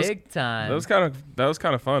time. That was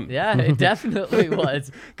kind of fun. Yeah, it definitely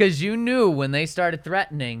was, because you knew when they started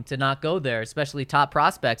threatening to not go there, especially top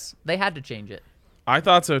prospects, they had to change it. I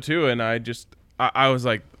thought so too, and I was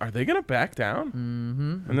like, are they going to back down?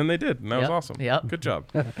 Mm-hmm. And then they did, and that was awesome. Yep. Good job.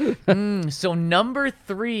 So number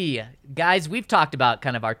 3, guys, we've talked about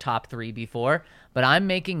kind of our top 3 before, but I'm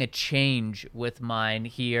making a change with mine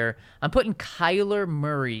here. I'm putting Kyler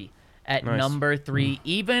Murray at number 3,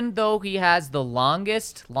 even though he has the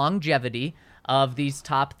longest longevity of these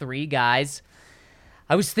top 3 guys.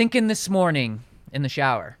 I was thinking this morning in the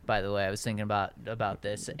shower, by the way, I was thinking about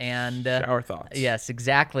this. And shower thoughts. Yes,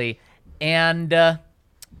 exactly. And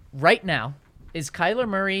right now, is Kyler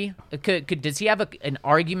Murray, does he have an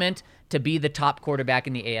argument to be the top quarterback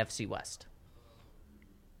in the AFC West?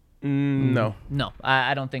 No. No,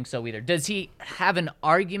 I don't think so either. Does he have an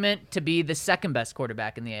argument to be the second best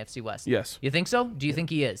quarterback in the AFC West? Yes. You think so? Do you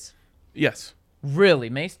think he is? Yes.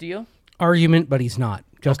 Really, Mace, do you? Argument, but he's not.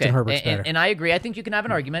 Justin Herbert's better. And I agree. I think you can have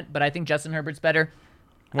an argument, but I think Justin Herbert's better.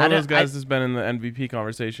 One of those guys has been in the MVP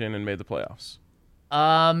conversation and made the playoffs.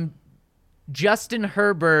 Justin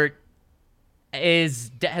Herbert has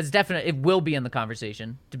definitely, it will be in the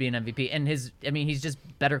conversation to be an MVP, and he's just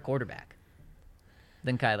better quarterback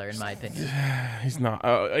than Kyler, in my opinion. He's not.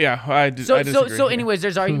 I disagree. So anyways,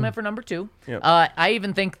 there's argument for number 2. Yep. I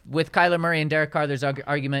even think with Kyler Murray and Derek Carr, there's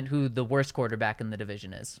argument who the worst quarterback in the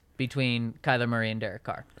division is between Kyler Murray and Derek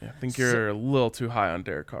Carr. Yeah, I think you're a little too high on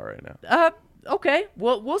Derek Carr right now. Okay,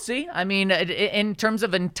 well, we'll see. I mean, in terms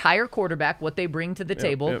of entire quarterback, what they bring to the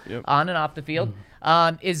table on and off the field,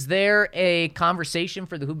 is there a conversation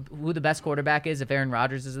for who the best quarterback is if Aaron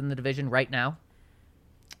Rodgers is in the division right now?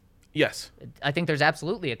 Yes. I think there's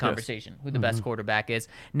absolutely a conversation who the best quarterback is.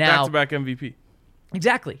 Now, Back-to-back MVP.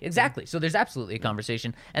 Exactly. So there's absolutely a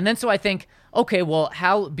conversation. And then so I think, okay,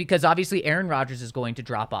 well, because obviously Aaron Rodgers is going to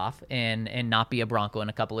drop off and not be a Bronco in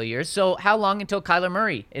a couple of years. So how long until Kyler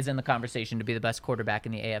Murray is in the conversation to be the best quarterback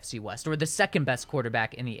in the AFC West or the second best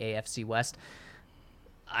quarterback in the AFC West?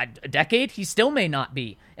 A decade? He still may not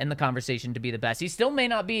be in the conversation to be the best. He still may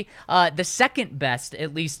not be the second best,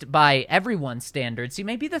 at least by everyone's standards. He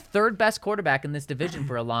may be the third best quarterback in this division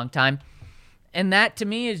for a long time. And that, to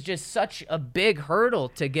me, is just such a big hurdle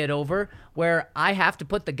to get over where I have to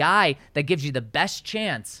put the guy that gives you the best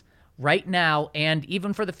chance right now and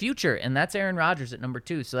even for the future, and that's Aaron Rodgers at number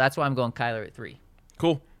 2. So that's why I'm going Kyler at 3.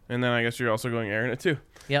 Cool. And then I guess you're also going Aaron at 2.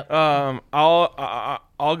 Yep. I'll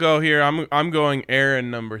go here. I'm going Aaron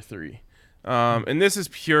number 3. And this is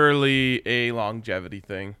purely a longevity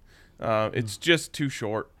thing. It's just too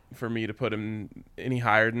short for me to put him any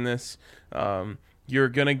higher than this. You're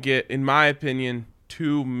going to get, in my opinion,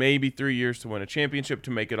 2, maybe 3 years to win a championship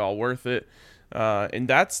to make it all worth it. And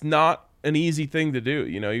that's not an easy thing to do.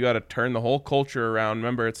 You got to turn the whole culture around.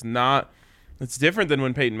 Remember, it's different than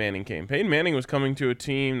when Peyton Manning came. Peyton Manning was coming to a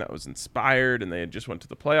team that was inspired, and they had just went to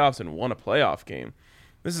the playoffs and won a playoff game.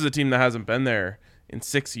 This is a team that hasn't been there in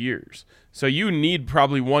 6 years. So you need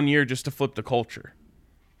probably 1 year just to flip the culture.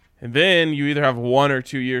 And then you either have 1 or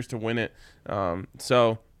 2 years to win it.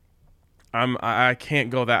 So I can't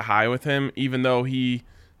go that high with him, even though he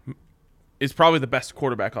is probably the best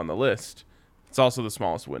quarterback on the list. It's also the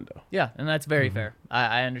smallest window. Yeah, and that's very fair.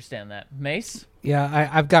 I understand that. Mace? Yeah,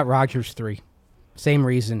 I've got Rodgers 3. Same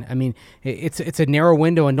reason. I mean, it's a narrow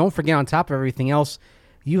window, and don't forget, on top of everything else,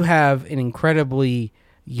 you have an incredibly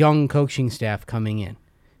young coaching staff coming in.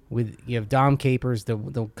 You have Dom Capers, the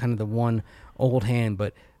kind of the one old hand,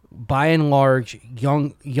 but by and large,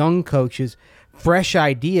 young coaches, fresh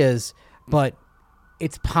ideas. But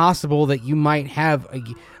it's possible that you might have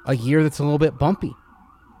a year that's a little bit bumpy.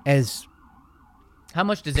 How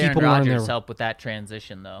much does Aaron Rodgers help with that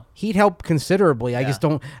transition, though? He'd help considerably. Yeah. I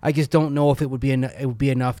just don't know if it would be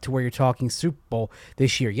enough to where you're talking Super Bowl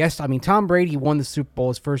this year. Yes, I mean Tom Brady won the Super Bowl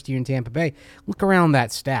his first year in Tampa Bay. Look around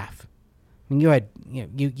that staff. I mean, you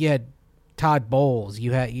had Todd Bowles,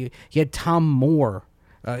 you had Tom Moore.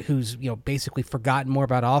 Who's basically forgotten more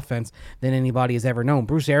about offense than anybody has ever known.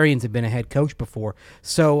 Bruce Arians had been a head coach before,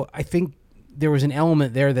 so I think there was an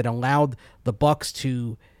element there that allowed the Bucs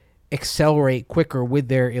to accelerate quicker with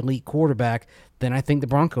their elite quarterback than I think the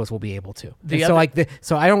Broncos will be able to.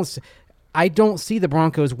 I don't see the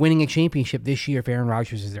Broncos winning a championship this year if Aaron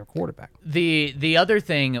Rodgers is their quarterback. The other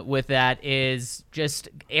thing with that is just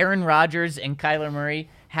Aaron Rodgers and Kyler Murray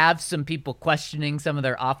have some people questioning some of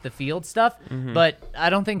their off-the-field stuff, but I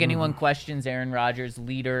don't think anyone questions Aaron Rodgers'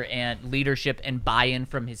 leadership and buy-in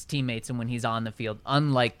from his teammates and when he's on the field,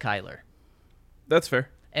 unlike Kyler. That's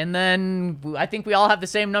fair. And then I think we all have the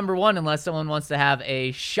same number 1 unless someone wants to have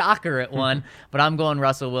a shocker at 1, but I'm going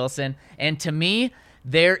Russell Wilson. And to me,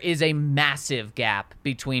 there is a massive gap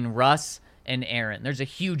between Russ and Aaron. There's a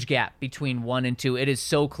huge gap between 1 and 2. It is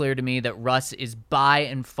so clear to me that Russ is by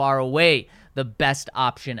and far away the best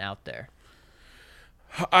option out there.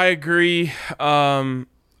 I agree that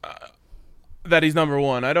he's number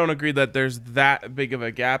 1. I don't agree that there's that big of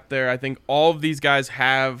a gap there. I think all of these guys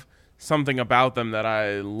have something about them that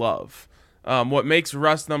I love. What makes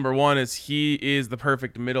Russ number 1 is he is the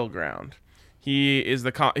perfect middle ground. He is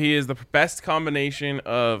the best combination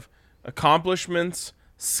of accomplishments,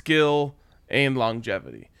 skill, and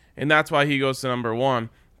longevity. And that's why he goes to number 1.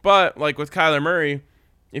 But like with Kyler Murray,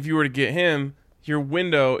 if you were to get him, your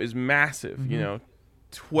window is massive,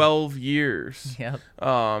 12 years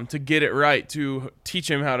to get it right, to teach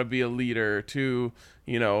him how to be a leader, to,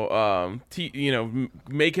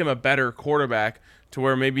 make him a better quarterback to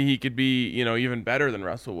where maybe he could be, even better than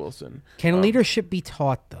Russell Wilson. Can leadership be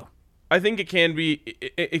taught, though? I think it can be.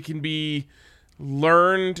 It can be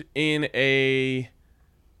learned to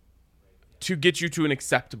get you to an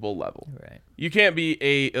acceptable level. Right. You can't be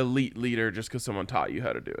a elite leader just because someone taught you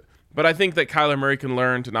how to do it. But I think that Kyler Murray can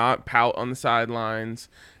learn to not pout on the sidelines,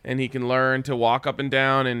 and he can learn to walk up and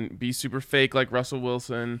down and be super fake like Russell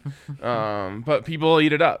Wilson. But people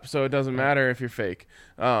eat it up, so it doesn't matter if you're fake.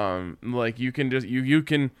 Like you can just you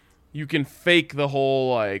can you can fake the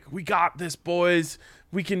whole like, we got this, boys.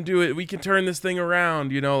 We can do it. We can turn this thing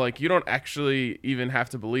around. You know, like you don't actually even have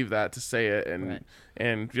to believe that to say it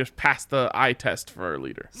and just pass the eye test for our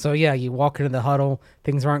leader. So yeah, you walk into the huddle,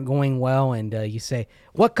 things aren't going well, and you say,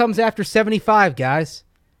 "What comes after 75, guys?"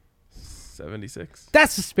 76.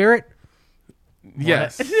 That's the spirit.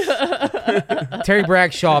 Yes. Terry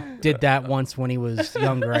Bradshaw did that once when he was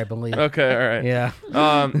younger, I believe. Okay. All right.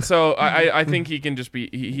 Yeah. So I think he can just be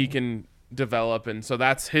he can develop, and so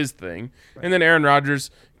that's his thing. And then Aaron Rodgers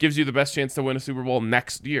gives you the best chance to win a Super Bowl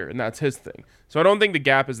next year, and that's his thing. So I don't think the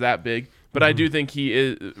gap is that big, but I do think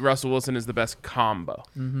Russell Wilson is the best combo.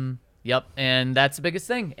 Yep, and that's the biggest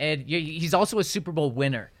thing. And he's also a Super Bowl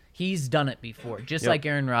winner. He's done it before, just like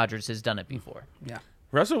Aaron Rodgers has done it before. Yeah.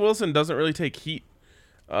 Russell Wilson doesn't really take heat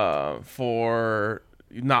for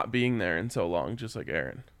not being there in so long, just like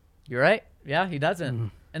Aaron. You're right. Yeah, he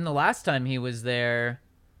doesn't. And the last time he was there,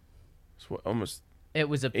 It's almost it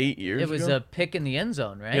was 8 years It was ago? a pick in the end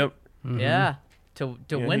zone, right? Yep. Yeah, to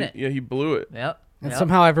win it. Yeah, he blew it. Yep. And Yep.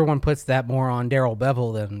 Somehow everyone puts that more on Darrell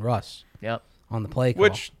Bevell than Russ Yep. on the play call.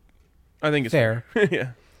 Which I think is Fair.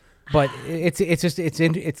 yeah. But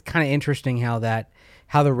it's kind of interesting how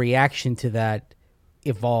the reaction to that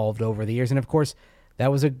evolved over the years, and of course that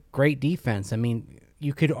was a great defense. I mean,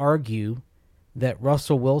 you could argue that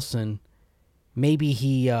Russell Wilson maybe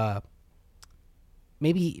he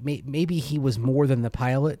was more than the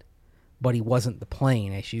pilot, but he wasn't the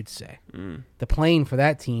plane, as you'd say. The plane for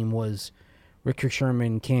that team was Richard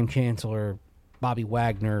Sherman, Cam Chancellor, Bobby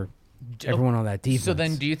Wagner, everyone on that defense. So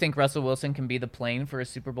then, do you think Russell Wilson can be the plane for a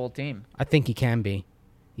Super Bowl team? I think he can be.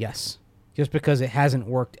 Yes. Just because it hasn't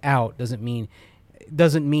worked out doesn't mean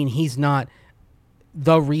he's not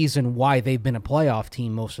the reason why they've been a playoff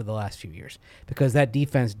team most of the last few years. Because that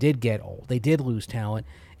defense did get old. They did lose talent.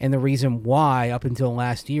 And the reason why, up until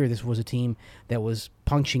last year, this was a team that was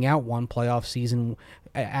punching out one playoff season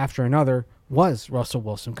after another was Russell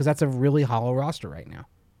Wilson. Because that's a really hollow roster right now.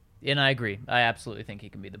 And I agree. I absolutely think he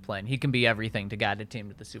can be the plane. He can be everything to guide a team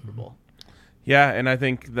to the Super Bowl. Yeah, and I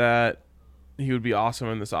think that he would be awesome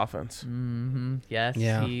in this offense. Yes,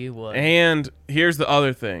 Yeah. he would. And here's the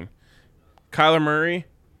other thing. Kyler Murray,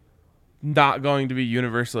 not going to be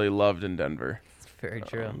universally loved in Denver. Very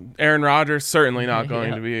true. Aaron Rodgers, certainly not going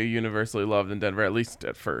Yeah. to be universally loved in Denver, at least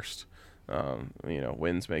at first.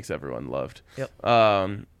 Wins makes everyone loved. Yep.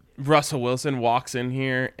 Russell Wilson walks in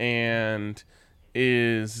here and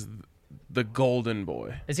is the golden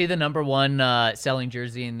boy. Is he the number one selling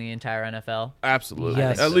jersey in the entire NFL? Absolutely.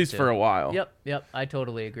 Yes. At So least too. for a while. Yep. I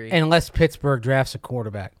totally agree. Unless Pittsburgh drafts a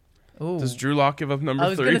quarterback. Ooh. Does Drew Lock give up number I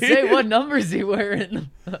was 3? going to say, what number is he wearing?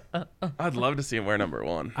 I'd love to see him wear number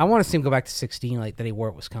 1. I want to see him go back to 16 like that he wore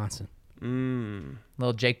at Wisconsin.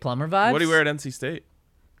 Little Jake Plummer vibes? What do you wear at NC State?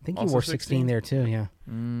 I think he Also wore 16? 16 there too, yeah.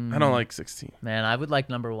 I don't like 16. Man, I would like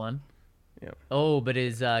number 1. Yeah. Oh, but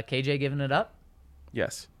is KJ giving it up?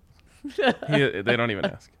 Yes. They don't even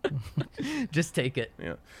ask. Just take it.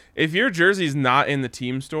 Yeah. If your jersey's not in the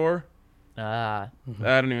team store, Ah,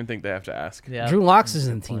 I don't even think they have to ask. yeah. Drew Locks is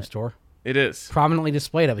in the team store. It is. Prominently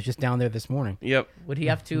displayed. I was just down there this morning. Yep. Would he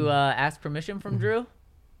have to ask permission from Drew?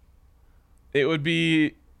 It would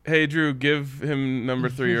be, hey, Drew, give him number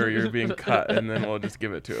 3 or you're being cut, and then we'll just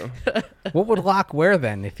give it to him. What would Locke wear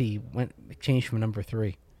then if he changed from number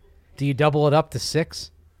 3? Do you double it up to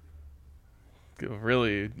 6?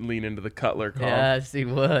 Really lean into the Cutler call. Yes, he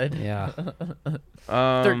would. Yeah.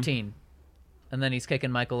 13. And then he's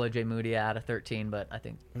kicking Michael O.J. Moody out of 13, but I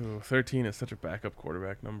think 13 is such a backup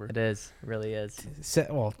quarterback number. it is. It really is.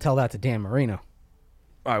 Well, tell that to Dan Marino.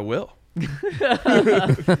 I will.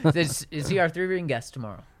 is he our 3-ring guest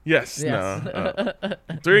tomorrow? Yes. Yes. No.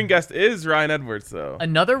 3 guest is Ryan Edwards, though.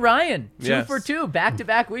 Another Ryan. 2 Yes. for 2.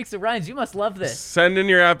 Back-to-back weeks of Ryans. You must love this. Send in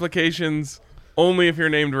your applications. Only if you're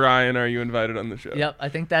named Ryan are you invited on the show. Yep, I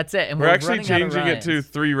think that's it. And We're actually running out of changing it to Ryans.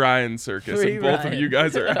 3 Ryan Circus, 3 and both of you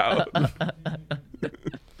guys are out.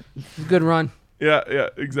 Good run. Yeah,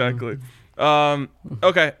 exactly.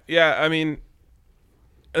 Okay, yeah, I mean,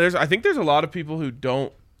 I think there's a lot of people who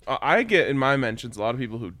don't. I get in my mentions a lot of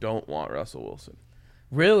people who don't want Russell Wilson.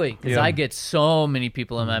 Really? Because Yeah. I get so many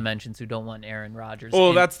people in my mentions who don't want Aaron Rodgers. Well,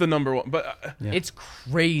 And that's the number one. But it's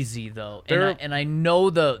crazy, though. There- And I know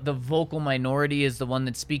the vocal minority is the one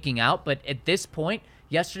that's speaking out, but at this point,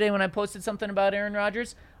 yesterday when I posted something about Aaron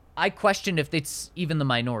Rodgers, I questioned if it's even the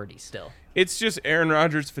minority still. it's just Aaron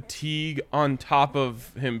Rodgers fatigue on top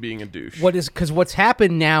of him being a douche. Because what's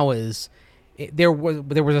happened now is there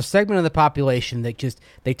was a segment of the population that just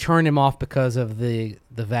they turned him off because of the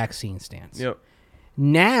vaccine stance. Yep.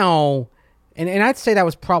 Now And I'd say that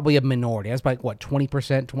was probably a minority. That's like, what,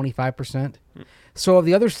 20%, 25%? So of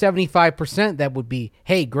the other 75%, that would be,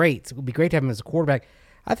 hey, great. It would be great to have him as a quarterback.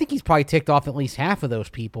 I think he's probably ticked off at least half of those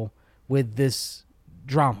people with this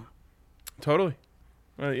drama. Totally.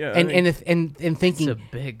 Yeah. And thinking, It's a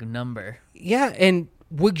big number. yeah, and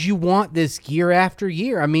would you want this year after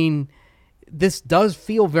year? I mean, this does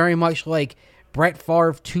feel very much like Brett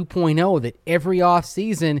Favre 2.0, that every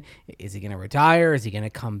offseason, is he going to retire? Is he going to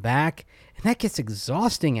come back? And that gets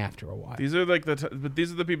exhausting after a while. These are like but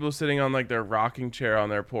these are the people sitting on like their rocking chair on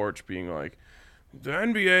their porch being like, the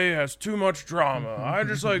NBA has too much drama. I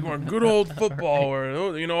just like my good old football where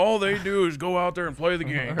all they do is go out there and play the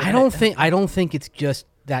game. I don't think it's just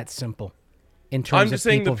that simple. In terms I'm just of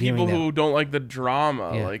saying the viewing people them. who don't like the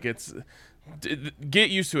drama, Yeah. like get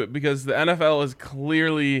used to it, because the NFL is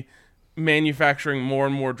clearly manufacturing more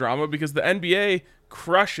and more drama because the NBA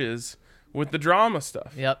crushes with the drama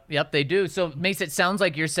stuff. Yep, they do. So, Mace, it sounds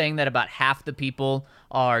like you're saying that about half the people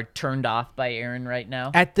are turned off by Aaron right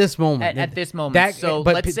now. At this moment. At this moment. So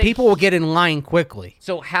but let's say people will get in line quickly.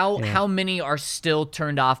 So how many are still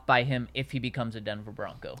turned off by him if he becomes a Denver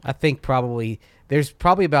Bronco? I think there's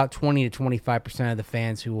probably about 20 to 25% of the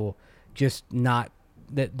fans who will just not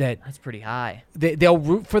That's pretty high. they'll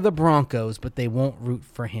root for the Broncos, but they won't root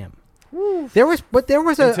for him. There was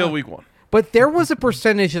Until week 1. But there was a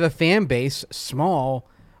percentage of the fan base, small,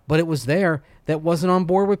 but it was there, that wasn't on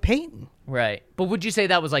board with Peyton. Right. But would you say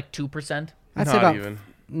that was like 2%? I'd say Not about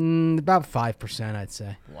even. about 5%. I'd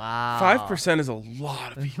say Wow. 5% is a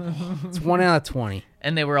lot of people. it's 1 out of 20.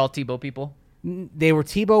 And they were all Tebow people? They were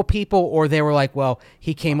Tebow people, or they were like, well,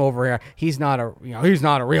 he came over here. He's not a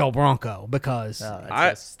real Bronco because Oh,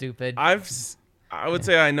 that's so stupid. I would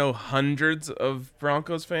say I know hundreds of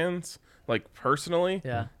Broncos fans, like personally.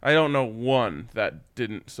 Yeah. I don't know one that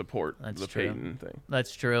didn't support That's the true. Peyton thing.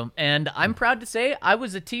 That's true. And I'm proud to say I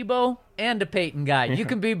was a Tebow and a Peyton guy. You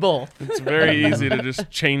can be both. It's very easy to just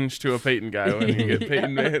change to a Peyton guy when you get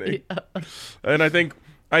Peyton Manning. And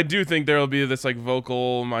I do think there will be this like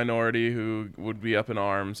vocal minority who would be up in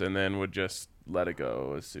arms and then would just let it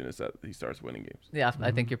go as soon as he starts winning games. Yeah,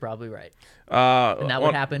 I think you're probably right. And And that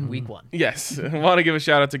would happen week 1. Yes. I want to give a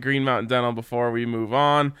shout out to Green Mountain Dental before we move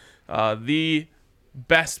on. The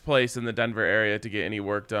best place in the Denver area to get any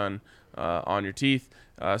work done on your teeth.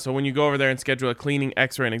 So when you go over there and schedule a cleaning,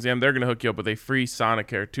 x-ray, and exam, they're going to hook you up with a free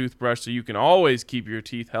Sonicare toothbrush so you can always keep your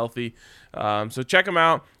teeth healthy. So check them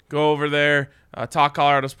out. Go over there, talk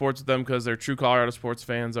Colorado sports with them because they're true Colorado sports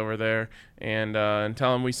fans over there, and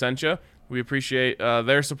tell them we sent you. We appreciate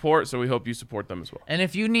their support, so we hope you support them as well. And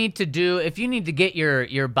if you need to get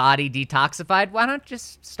your body detoxified, why not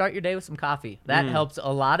just start your day with some coffee? That helps a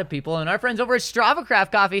lot of people. And our friends over at Strava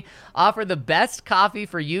Craft Coffee offer the best coffee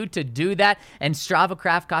for you to do that. And Strava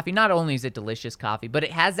Craft Coffee, not only is it delicious coffee, but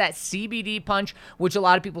it has that CBD punch, which a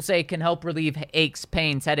lot of people say can help relieve aches,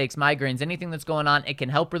 pains, headaches, migraines, anything that's going on, it can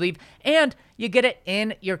help relieve. And you get it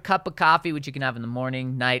in your cup of coffee, which you can have in the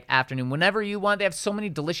morning, night, afternoon, whenever you want. They have so many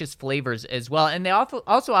delicious flavors as well. And they also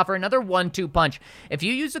offer another 1-2 punch. If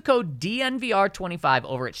you use the code DNVR25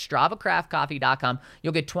 over at StravaCraftCoffee.com,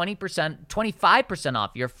 you'll get 25%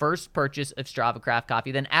 off your first purchase of Strava Craft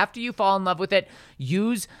Coffee. Then after you fall in love with it,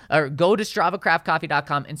 go to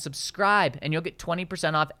StravaCraftCoffee.com and subscribe, and you'll get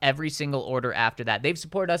 20% off every single order after that. They've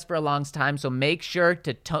supported us for a long time, so make sure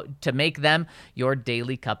to make them your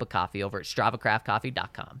daily cup of coffee over at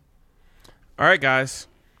StravaCraftCoffee.com. All right, guys.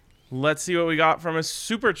 Let's see what we got from a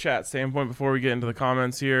super chat standpoint before we get into the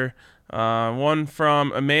comments here. One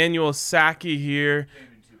from Emmanuel Saki here.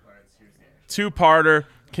 Two-parter.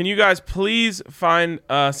 Can you guys please find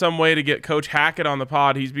some way to get Coach Hackett on the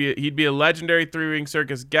pod? He'd be a legendary Three-Ring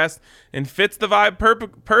Circus guest and fits the vibe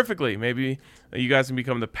perfectly. Maybe you guys can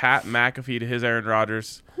become the Pat McAfee to his Aaron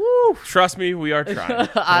Rodgers. Woo. Trust me, we are trying.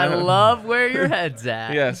 I love where your head's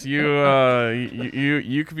at. Yes,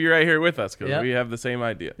 you could be right here with us because we have the same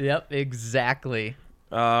idea. Yep, exactly.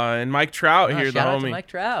 And Mike Trout here, the shout out to homie. Mike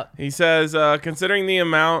Trout. He says, considering the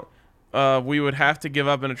amount we would have to give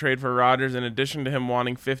up in a trade for Rodgers, in addition to him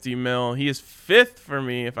wanting $50 million, he is fifth for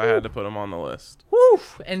me if I had to put him on the list. Woo!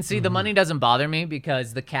 And see, the money doesn't bother me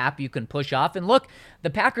because the cap you can push off. And look, the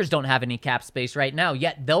Packers don't have any cap space right now,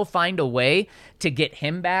 yet they'll find a way to get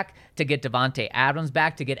him back, to get Devontae Adams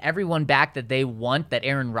back, to get everyone back that they want, that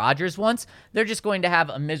Aaron Rodgers wants. They're just going to have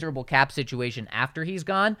a miserable cap situation after he's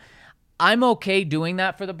gone. I'm okay doing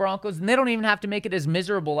that for the Broncos, and they don't even have to make it as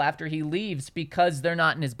miserable after he leaves because they're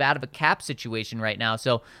not in as bad of a cap situation right now.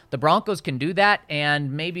 So the Broncos can do that,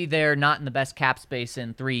 and maybe they're not in the best cap space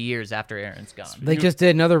in 3 years after Aaron's gone. They just did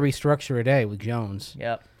another restructure today with Jones.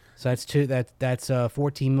 Yep. So that's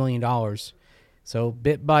 $14 million So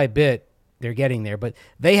bit by bit, they're getting there. But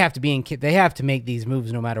they have to they have to make these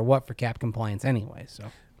moves no matter what for cap compliance anyway. So.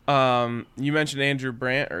 You mentioned Andrew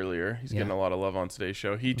Brandt earlier. He's getting a lot of love on today's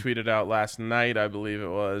show. He tweeted out last night, I believe it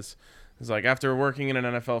was. It's like, after working in an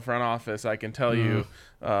NFL front office, I can tell you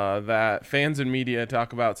that fans and media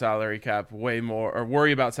talk about salary cap way more, or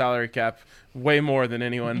worry about salary cap way more than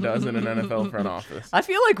anyone does in an NFL front office. I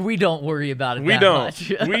feel like we don't worry about it We that don't.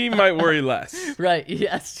 much. We might worry less. Right.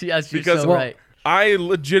 Yes, you're Because so right. I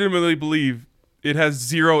legitimately believe it has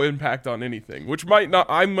zero impact on anything, which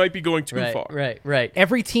I might be going too far. Right.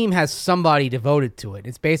 Every team has somebody devoted to it.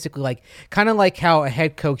 It's basically like kind of like how a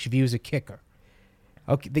head coach views a kicker.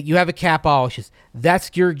 Okay, that you have a capologist. That's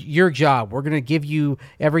your job. We're going to give you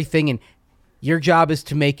everything, and your job is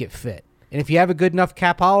to make it fit. And if you have a good enough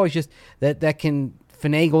capologist that can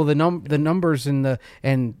finagle the numbers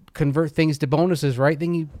and convert things to bonuses, right?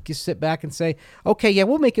 Then you just sit back and say, okay, yeah,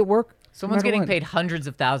 we'll make it work. Someone's no matter getting what. paid hundreds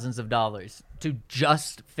of thousands of dollars to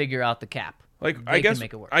just figure out the cap. Like, They can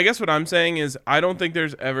make it work. I guess what I'm saying is I don't think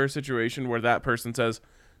there's ever a situation where that person says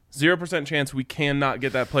 0% chance we cannot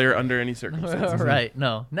get that player under any circumstances. Right.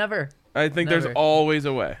 No, never. I think Never. there's always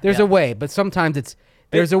a way. There's a way, but sometimes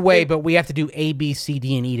there's a way, but we have to do A, B, C,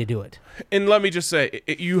 D, and E to do it. And let me just say,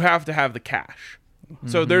 you have to have the cash.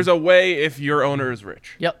 So there's a way if your owner is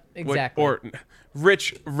rich. Yep, exactly. Or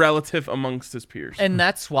rich relative amongst his peers. And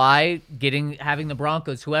that's why having the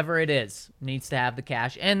Broncos, whoever it is, needs to have the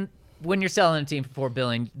cash. And when you're selling a team for $4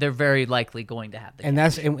 billion, they're very likely going to have the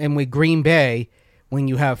cash. And with Green Bay, when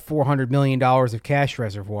you have $400 million of cash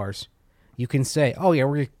reservoirs, you can say, "Oh yeah,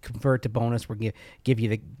 we're going to convert to bonus. We're going to give you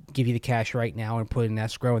the cash right now and put it in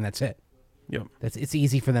escrow, and that's it." Yep. It's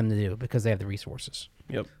easy for them to do because they have the resources.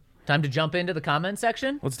 Yep. Time to jump into the comment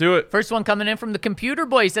section. Let's do it. First one coming in from the Computer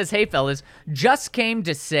Boy. He says, "Hey fellas, just came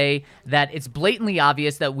to say that it's blatantly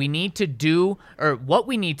obvious that we need to do, or what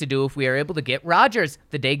we need to do if we are able to get Rodgers.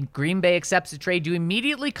 The day Green Bay accepts the trade, you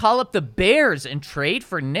immediately call up the Bears and trade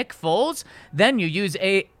for Nick Foles. Then you use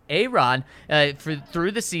Aaron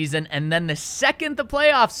through the season, and then the second the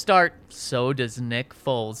playoffs start, so does Nick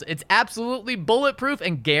Foles. It's absolutely bulletproof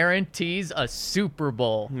and guarantees a Super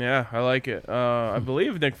Bowl." Yeah, I like it. I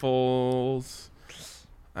believe Nick Foles,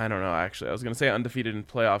 I don't know, actually. I was going to say undefeated in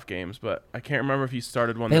playoff games, but I can't remember if he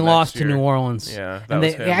started one They the lost next to year. New Orleans. Yeah, that and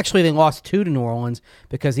was they him. actually they lost 2 to New Orleans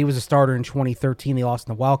because he was a starter in 2013. They lost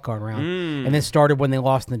in the wild card round, and then started when they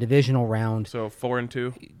lost in the divisional round. So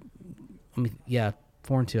 4-2. I mean, yeah,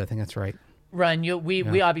 4-2. I think that's right. Ryan,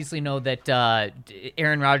 we obviously know that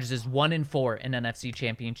Aaron Rodgers is 1-4 in NFC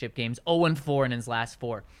Championship games, 0-4 in his last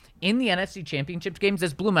 4. In the NFC Championship games,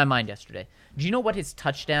 this blew my mind yesterday. Do you know what his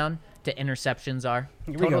touchdown to interceptions are?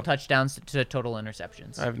 we Total go. touchdowns to total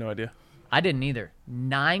interceptions. I have no idea. I didn't either.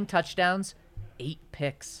 9 touchdowns, 8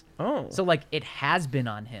 picks. Oh. So, like, it has been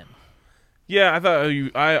on him. Yeah, I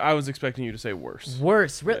thought I was expecting you to say worse.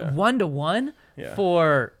 Worse. 1-1 Yeah.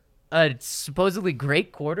 for a supposedly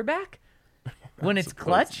great quarterback when it's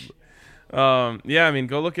clutch? Yeah, I mean,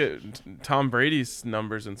 go look at Tom Brady's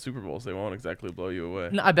numbers in Super Bowls. They won't exactly blow you away.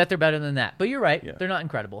 No, I bet they're better than that. But you're right. Yeah. They're not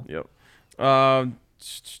incredible. Yep.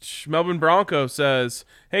 Melbourne Bronco says,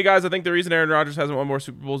 "Hey guys, I think the reason Aaron Rodgers hasn't won more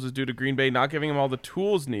Super Bowls is due to Green Bay not giving him all the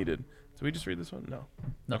tools needed." Did we just read this one? No.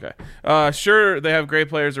 Okay. Sure, they have great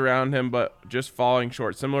players around him, but just falling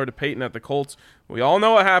short. Similar to Peyton at the Colts. We all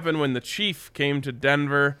know what happened when the Chief came to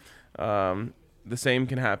Denver. The same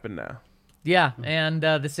can happen now. Yeah, and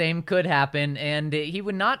the same could happen. And he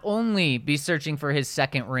would not only be searching for his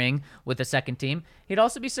second ring with the second team, he'd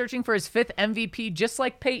also be searching for his 5th MVP, just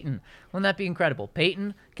like Peyton. Wouldn't that be incredible?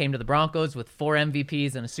 Peyton came to the Broncos with 4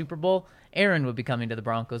 MVPs and a Super Bowl. Aaron would be coming to the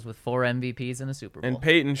Broncos with 4 MVPs and a Super Bowl. And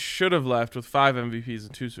Peyton should have left with 5 MVPs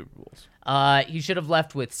and 2 Super Bowls. He should have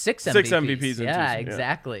left with 6 MVPs. 6 MVPs and yeah, 2.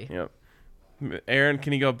 exactly. Yep. Aaron,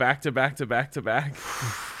 can he go back to back to back to back?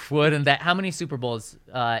 Wouldn't that? How many Super Bowls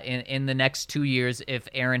in the next 2 years if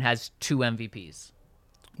Aaron has 2 MVPs?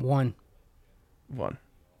 1. 1.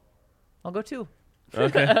 I'll go 2.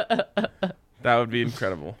 Okay. That would be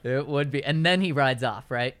incredible. It would be, and then he rides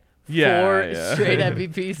off, right? Yeah, 4 yeah. straight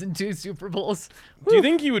MVPs and 2 Super Bowls. Do you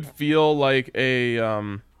think he would feel like a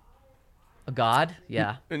A god?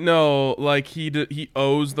 Yeah. no, like he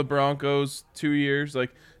owes the Broncos 2 years?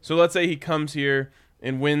 Like, so let's say he comes here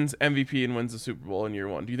and wins MVP and wins the Super Bowl in year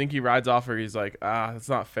 1. Do you think he rides off, or he's like, it's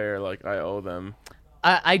not fair, like I owe them?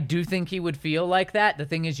 I do think he would feel like that. The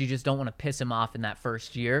thing is, you just don't want to piss him off in that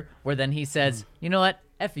first year, where then he says, you know what?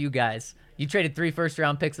 F you guys. You traded 3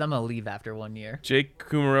 first-round picks. I'm gonna leave after 1 year. Jake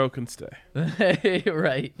Kumaro can stay.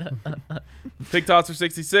 Right. Pig Tosser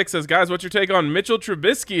 66 says, guys, what's your take on Mitchell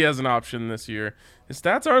Trubisky as an option this year? His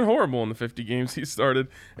stats aren't horrible in the 50 games he started.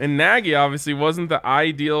 And Nagy obviously wasn't the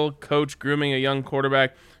ideal coach grooming a young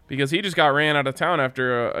quarterback because he just got ran out of town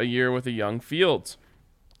after a year with a young Fields.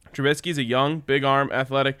 Trubisky's a young, big arm,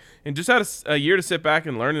 athletic, and just had a year to sit back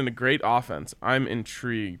and learn in a great offense. I'm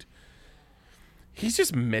intrigued. He's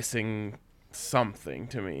just missing something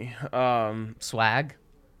to me. Swag.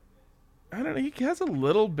 I don't know. He has a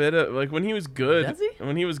little bit of, like, when he was good. Does he?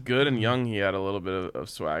 When he was good and young, he had a little bit of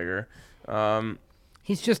swagger.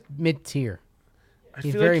 He's just mid-tier.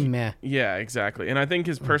 He's feel very like meh. Yeah, exactly. And I think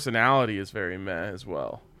his personality is very meh as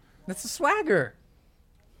well. That's a swagger.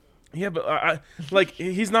 Yeah, but like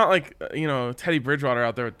he's not like Teddy Bridgewater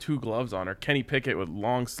out there with 2 gloves on, or Kenny Pickett with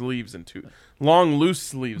long loose sleeves and 2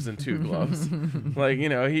 gloves. Like he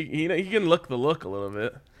can look the look a little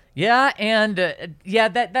bit. Yeah, and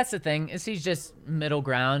that's the thing is he's just middle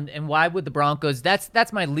ground. And why would the Broncos?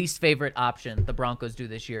 That's my least favorite option the Broncos do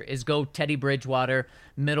this year is go Teddy Bridgewater,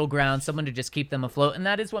 middle ground, someone to just keep them afloat. And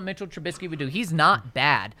that is what Mitchell Trubisky would do. He's not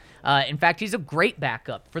bad. In fact, he's a great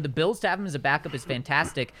backup. For the Bills to have him as a backup is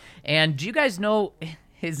fantastic. And do you guys know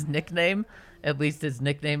his nickname? At least his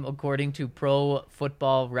nickname according to Pro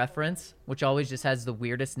Football Reference, which always just has the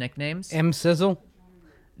weirdest nicknames. M Sizzle?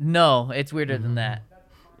 No, it's weirder than that.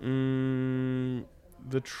 The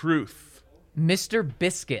truth. Mr.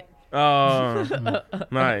 Biscuit. Oh,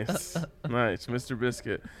 nice, Mr.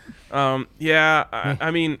 Biscuit. Yeah, I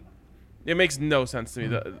mean, it makes no sense to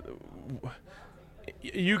me.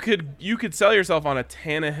 You could sell yourself on a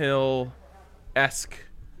Tannehill-esque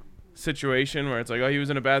situation where it's like, oh, he was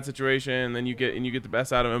in a bad situation, and then you get the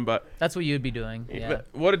best out of him. But that's what you'd be doing. Yeah. But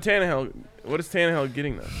what is Tannehill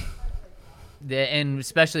getting though? And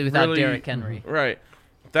especially without Really, Derrick Henry. Right.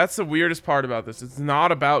 That's the weirdest part about this. It's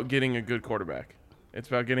not about getting a good quarterback. It's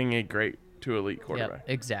about getting a great to elite quarterback. Yep,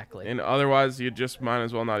 exactly. And otherwise, you just might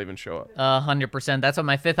as well not even show up. 100%. That's what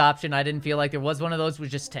my 5th option. I didn't feel like there was one of those. Was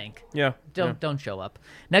just tank. Yeah. Don't show up.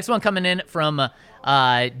 Next one coming in from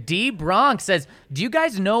D Bronx says, do you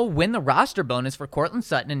guys know when the roster bonus for Courtland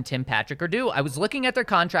Sutton and Tim Patrick are due? I was looking at their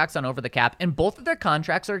contracts on Over the Cap, and both of their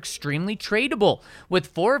contracts are extremely tradable. With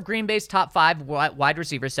 4 of Green Bay's top 5 wide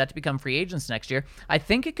receivers set to become free agents next year, I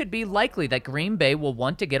think it could be likely that Green Bay will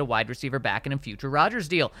want to get a wide receiver back in a future Rodgers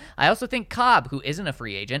deal. I also think Cobb, who isn't a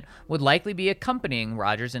free agent, would likely be accompanying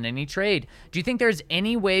Rodgers in any trade. Do you think there's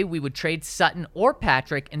any way we would trade Sutton or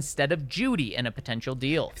Patrick instead of Judy in a potential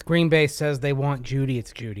deal? If Green Bay says they want Judy,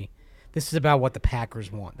 it's Judy. This is about what the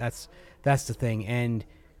Packers want. That's the thing. And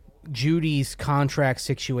Judy's contract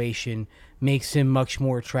situation makes him much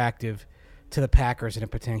more attractive to the Packers in a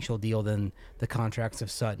potential deal than the contracts of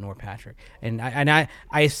Sutton or Patrick. And I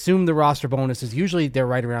assume the roster bonuses usually they're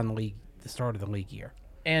right around the start of the league year.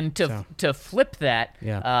 And to flip that,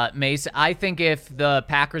 Mace, I think if the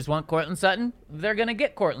Packers want Courtland Sutton, they're going to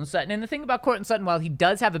get Courtland Sutton. And the thing about Courtland Sutton, while he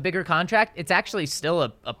does have a bigger contract, it's actually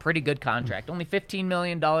still a pretty good contract. Only $15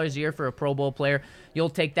 million a year for a Pro Bowl player.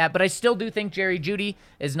 You'll take that. But I still do think Jerry Jeudy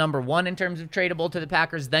is number 1 in terms of tradable to the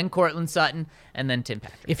Packers, then Courtland Sutton, and then Tim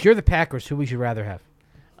Patrick. If you're the Packers, who would you rather have?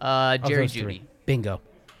 Jerry Jeudy. Bingo.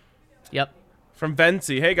 Yep. From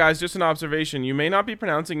Vency, hey guys, just an observation. You may not be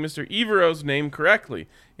pronouncing Mr. Evero's name correctly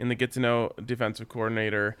in the Get to Know Defensive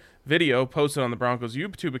Coordinator video posted on the Broncos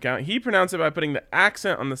YouTube account. He pronounced it by putting the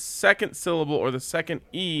accent on the second syllable or the second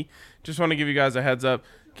E. Just want to give you guys a heads up.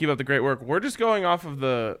 Keep up the great work. We're just going off of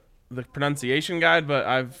the pronunciation guide, but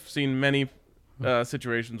I've seen many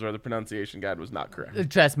situations where the pronunciation guide was not correct.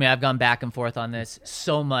 Trust me, I've gone back and forth on this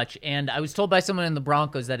so much, and I was told by someone in the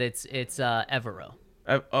Broncos that it's Evero.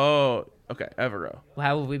 Okay, Evero.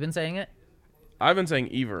 How have we been saying it? I've been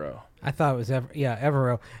saying Evero. I thought it was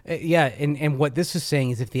Evero. And what this is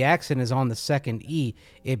saying is if the accent is on the second E,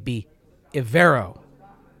 it'd be Evero.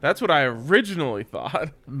 That's what I originally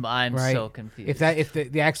thought. I'm right? so confused. If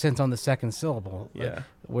the accent's on the second syllable,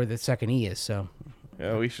 where the second E is, so.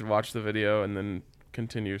 Yeah, we should watch the video and then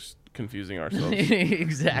continue confusing ourselves.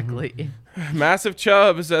 Exactly. Massive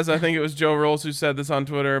Chubb says, I think it was Joe Rolls who said this on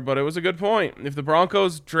Twitter, but it was a good point. If the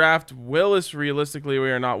Broncos draft Willis realistically, we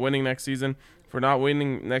are not winning next season. If we're not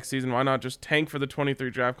winning next season, why not just tank for the 23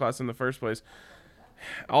 draft class in the first place?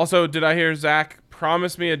 Also, did I hear Zach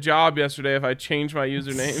promise me a job yesterday if I change my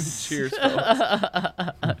username? Cheers,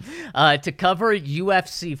 to cover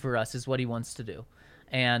UFC for us is what he wants to do.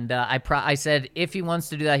 And I said if he wants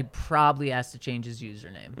to do that, he probably has to change his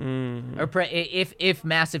username. Mm-hmm. Or if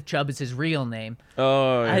Massive Chubb is his real name,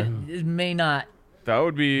 it may not. That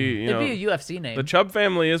would be, it'd be a UFC name. The Chubb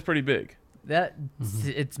family is pretty big.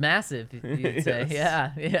 It's massive. You'd say,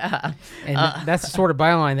 yeah. And that's the sort of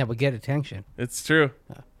byline that would get attention. It's true.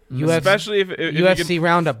 Especially if UFC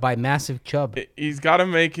Roundup by Massive Chubb. He's got to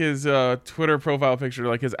make his Twitter profile picture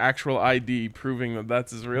like his actual ID, proving that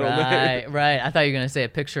that's his real name. Right. I thought you were gonna say a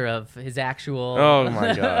picture of his actual. Oh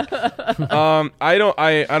my god. I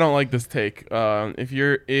don't like this take. If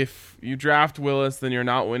you draft Willis, then you're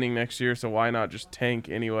not winning next year. So why not just tank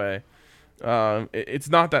anyway? It's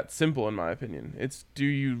not that simple, in my opinion. It's, do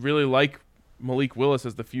you really like Malik Willis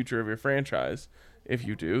as the future of your franchise? If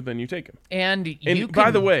you do, then you take him. And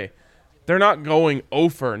by the way, they're not going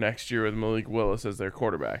over next year with Malik Willis as their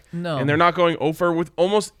quarterback. No. And they're not going over with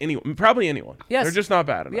almost anyone, probably anyone. Yes. They're just not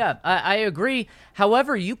bad enough. Yeah, I agree.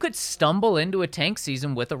 However, you could stumble into a tank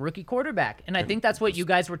season with a rookie quarterback. And I think that's what you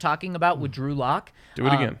guys were talking about with Drew Lock. Do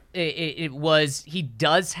it again. He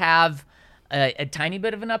does have a tiny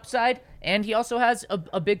bit of an upside, and he also has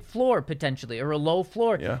a big floor potentially, or a low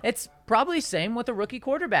floor. Yeah. It's probably same with a rookie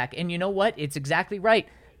quarterback. And you know what? It's exactly right.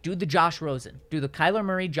 Do the Josh Rosen. Do the Kyler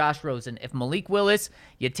Murray, Josh Rosen. If Malik Willis,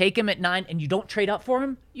 you take him at 9 and you don't trade up for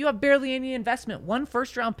him, you have barely any investment. 1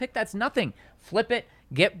 first-round pick, that's nothing. Flip it,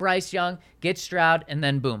 get Bryce Young, get Stroud, and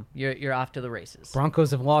then boom, you're off to the races.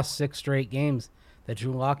 Broncos have lost 6 straight games that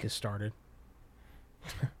Drew Lock has started.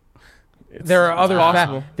 There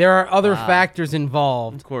are other factors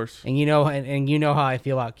involved, Of course. and you know how I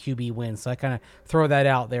feel about QB wins. So I kind of throw that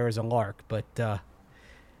out there as a lark. But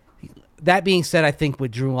that being said, I think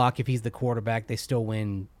with Drew Lock, if he's the quarterback, they still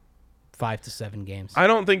win 5 to 7 games. I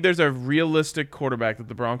don't think there's a realistic quarterback that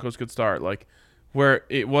the Broncos could start, like where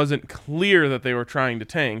it wasn't clear that they were trying to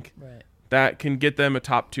tank, that can get them a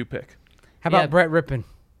top 2 pick. How about Brett Rippon?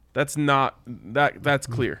 That's not that's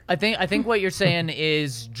clear. I think what you're saying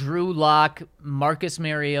is Drew Lock, Marcus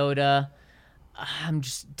Mariota,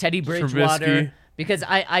 Teddy Bridgewater. Trubisky. Because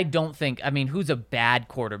I don't think, who's a bad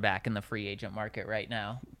quarterback in the free agent market right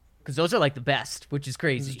now? Because those are like the best, which is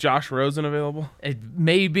crazy. Is Josh Rosen available?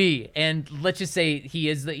 Maybe, and let's just say he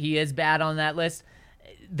is bad on that list.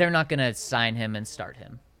 They're not going to sign him and start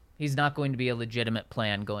him. He's not going to be a legitimate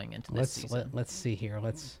plan going into this season. Let's see here.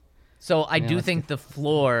 So I do think the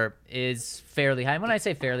floor is fairly high. When I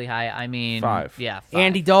say fairly high, I mean 5. Yeah, 5.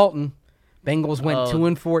 Andy Dalton, Bengals went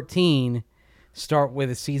 2-14. Start with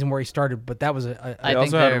a season where he started, but that was They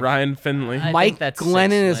also had Ryan Finley. Mike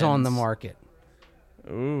Glennon is on the market.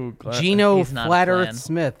 Ooh, Geno He's not Flat a Earth plan.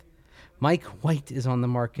 Smith. Mike White is on the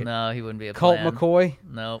market. No, he wouldn't be a Colt plan. McCoy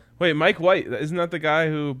Nope. Wait, Mike White, isn't that the guy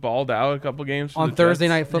who balled out a couple games for on the Thursday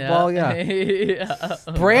Jets? Night Football. Yeah. Yeah.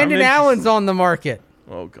 Brandon Allen's on the market.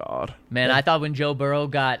 Oh God. Man, I thought when Joe Burrow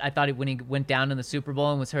when he went down in the Super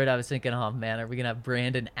Bowl and was hurt, I was thinking, oh man, are we gonna have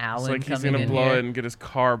Brandon It's Allen like he's coming gonna in blow here? it and get his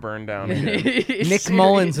car burned down again. Nick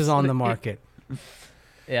Mullins is on the market.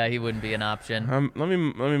 Yeah, he wouldn't be an option. Let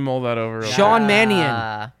me mull that over. real Sean quick.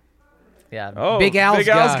 Mannion. Yeah. Oh, Big Al's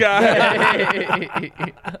guy.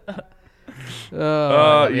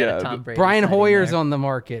 Yeah, Tom yeah. Brady Brian signing Hoyer's there. on the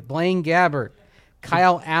market. Blaine Gabbert.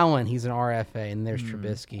 Kyle Allen, he's an RFA, and there's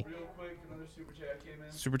Trubisky.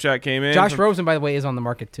 Super chat came in. Josh from- Rosen, by the way, is on the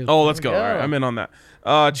market too. Oh, let's go. go. All right, I'm in on that.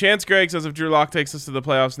 Chance Gregg says, if Drew Lock takes us to the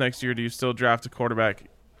playoffs next year, do you still draft a quarterback?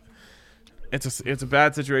 It's a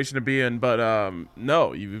bad situation to be in, but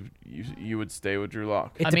no, you would stay with Drew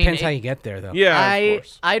Lock. It I mean, depends how you get there, though. Yeah, of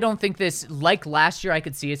course. I don't think this, like last year, I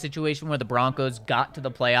could see a situation where the Broncos got to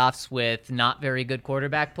the playoffs with not very good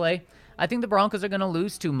quarterback play. I think the Broncos are going to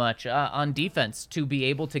lose too much on defense to be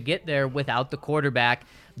able to get there without the quarterback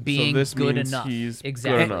being this good means enough. he's good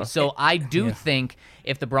Exactly. enough. So I do think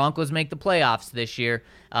if the Broncos make the playoffs this year,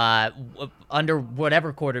 under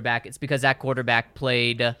whatever quarterback, it's because that quarterback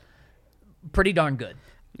played pretty darn good.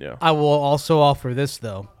 Yeah. I will also offer this,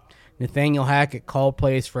 though. Nathaniel Hackett called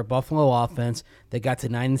plays for a Buffalo offense that got to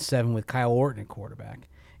 9-7 with Kyle Orton at quarterback,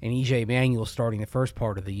 and E.J. Manuel starting the first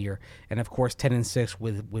part of the year, and of course 10-6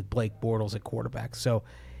 with Blake Bortles at quarterback. So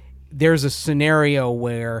there's a scenario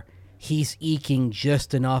where he's eking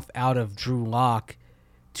just enough out of Drew Lock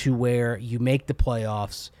to where you make the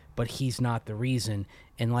playoffs, but he's not the reason.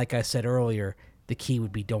 And like I said earlier, the key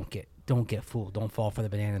would be don't get fooled. Don't fall for the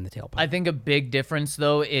banana in the tailpipe. I think a big difference,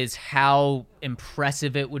 though, is how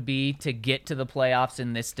impressive it would be to get to the playoffs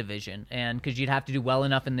in this division. And because you'd have to do well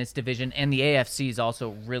enough in this division, and the AFC is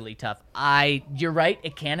also really tough. You're right,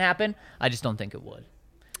 it can happen. I just don't think it would.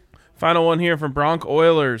 Final one here from Bronc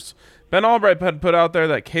Oilers. Ben Albright had put out there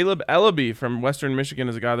that Caleb Ellaby from Western Michigan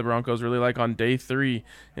is a guy the Broncos really like on day 3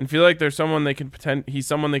 and feel like he's someone they could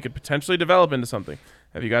potentially develop into something.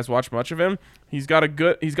 Have you guys watched much of him? He's got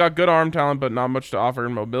good arm talent, but not much to offer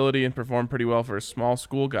in mobility, and performed pretty well for a small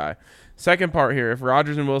school guy. Second part here, if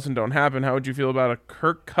Rodgers and Wilson don't happen, how would you feel about a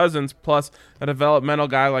Kirk Cousins plus a developmental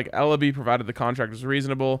guy like Ellaby, provided the contract is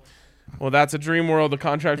reasonable? Well, that's a dream world. The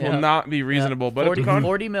contract will not be reasonable. But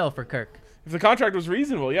 40 mil for Kirk. If the contract was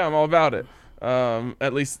reasonable, yeah, I'm all about it.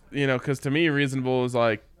 At least, because to me, reasonable is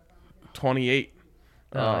like 28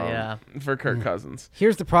 for Kirk Cousins.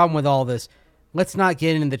 Here's the problem with all this. Let's not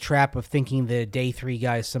get into the trap of thinking the day 3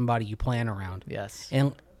 guy is somebody you plan around. Yes.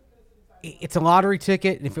 And it's a lottery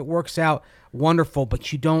ticket, and if it works out, wonderful,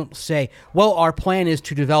 but you don't say, well, our plan is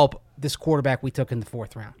to develop this quarterback we took in the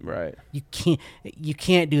 4th round. Right. You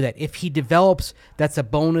can't do that. If he develops, that's a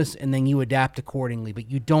bonus, and then you adapt accordingly, but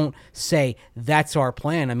you don't say that's our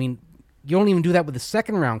plan. I mean, you don't even do that with a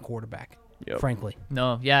 2nd-round quarterback, frankly.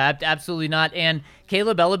 No, yeah, absolutely not. And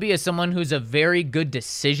Caleb Ellaby is someone who's a very good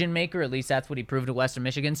decision maker. At least that's what he proved at Western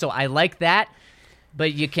Michigan. So I like that,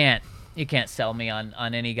 but you can't sell me on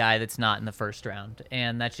any guy that's not in the 1st round.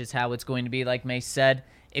 And that's just how it's going to be. Like Mace said,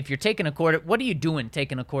 if you're taking what are you doing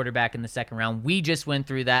taking a quarterback in the 2nd round? We just went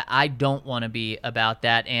through that. I don't want to be about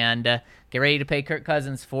that. And get ready to pay Kirk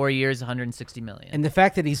Cousins 4 years, $160 million. And the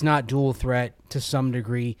fact that he's not dual threat to some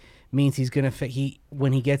degree means he's going to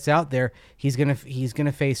when he gets out there, he's going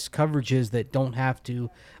to face coverages that don't have to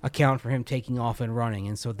account for him taking off and running.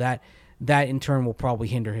 And so that in turn will probably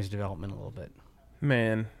hinder his development a little bit.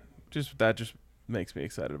 Man, just makes me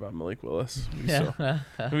excited about Malik Willis. It'd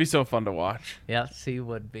be so fun to watch. Yes, he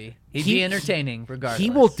would be. He'd be entertaining regardless. He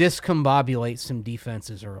will discombobulate some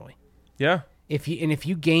defenses early. Yeah. If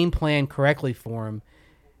you game plan correctly for him,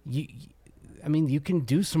 you can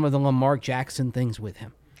do some of the Lamar Jackson things with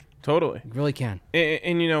him. Totally. You really can.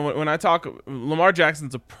 And when I talk, Lamar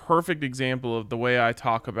Jackson's a perfect example of the way I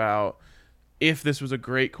talk about if this was a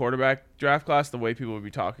great quarterback draft class, the way people would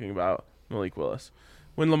be talking about Malik Willis.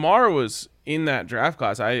 When Lamar was in that draft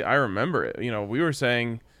class, I remember it. We were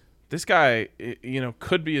saying this guy,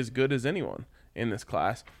 could be as good as anyone in this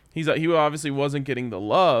class. He obviously wasn't getting the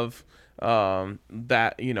love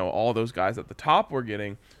that all those guys at the top were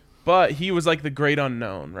getting, but he was like the great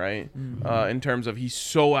unknown, right? Mm-hmm. In terms of he's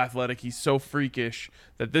so athletic, he's so freakish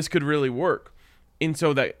that this could really work, and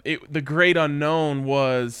so that the great unknown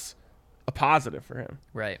was a positive for him,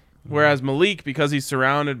 right? Whereas Malik, because he's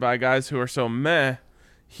surrounded by guys who are so meh,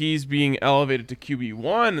 he's being elevated to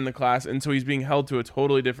QB1 in the class, and so he's being held to a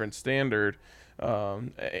totally different standard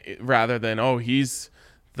rather than, he's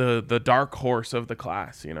the dark horse of the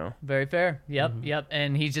class, Very fair. Yep, yep.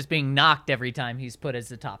 And he's just being knocked every time he's put as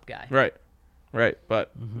the top guy. Right.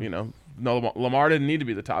 But, no, Lamar didn't need to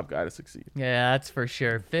be the top guy to succeed. Yeah, that's for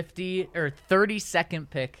sure. 32nd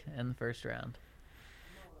pick in the 1st round.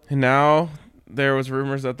 And now there was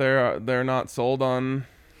rumors that they're not sold on.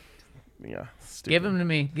 Yeah, stupid. Give him to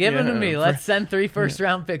me. Give him to me. Let's send 3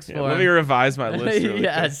 first-round picks for him. Let me revise my list. Really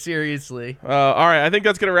quick. Seriously. All right, I think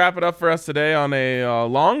that's gonna wrap it up for us today on a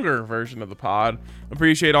longer version of the pod.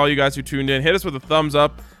 Appreciate all you guys who tuned in. Hit us with a thumbs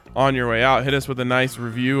up on your way out. Hit us with a nice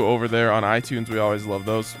review over there on iTunes. We always love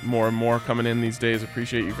those. More and more coming in these days.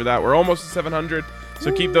 Appreciate you for that. We're almost at 700,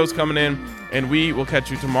 so keep those coming in, and we will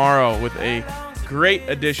catch you tomorrow with a great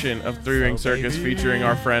edition of Three Ring Circus featuring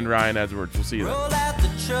our friend Ryan Edwards. We'll see you then. Rolled out the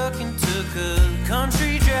truck and took a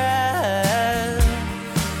country drive.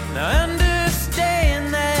 Now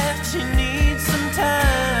understand that you need some time.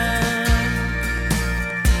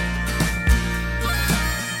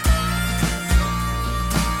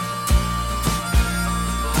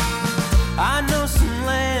 I know some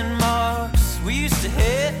landmarks we used to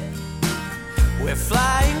hit where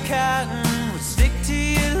flying cotton would stick to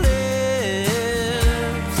your lips.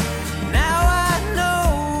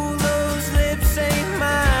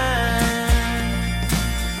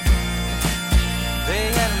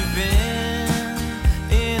 Been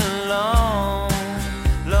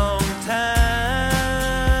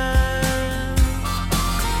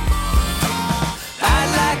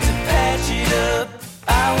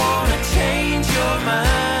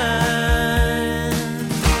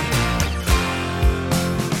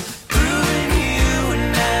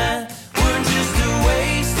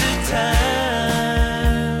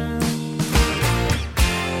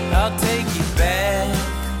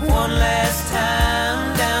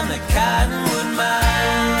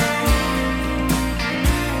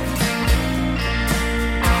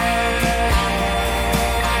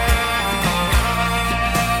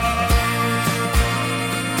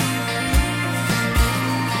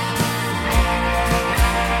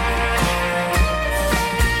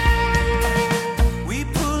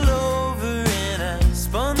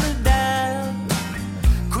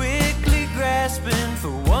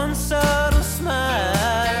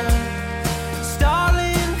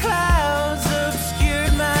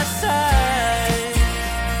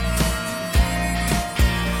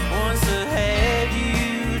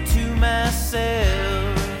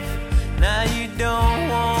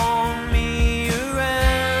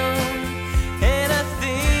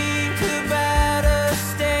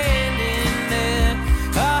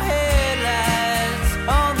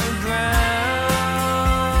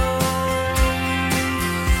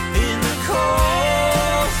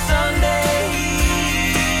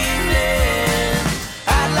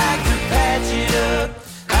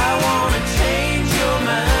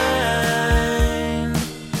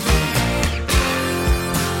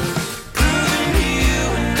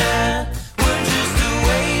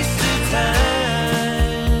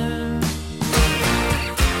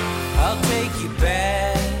take you back.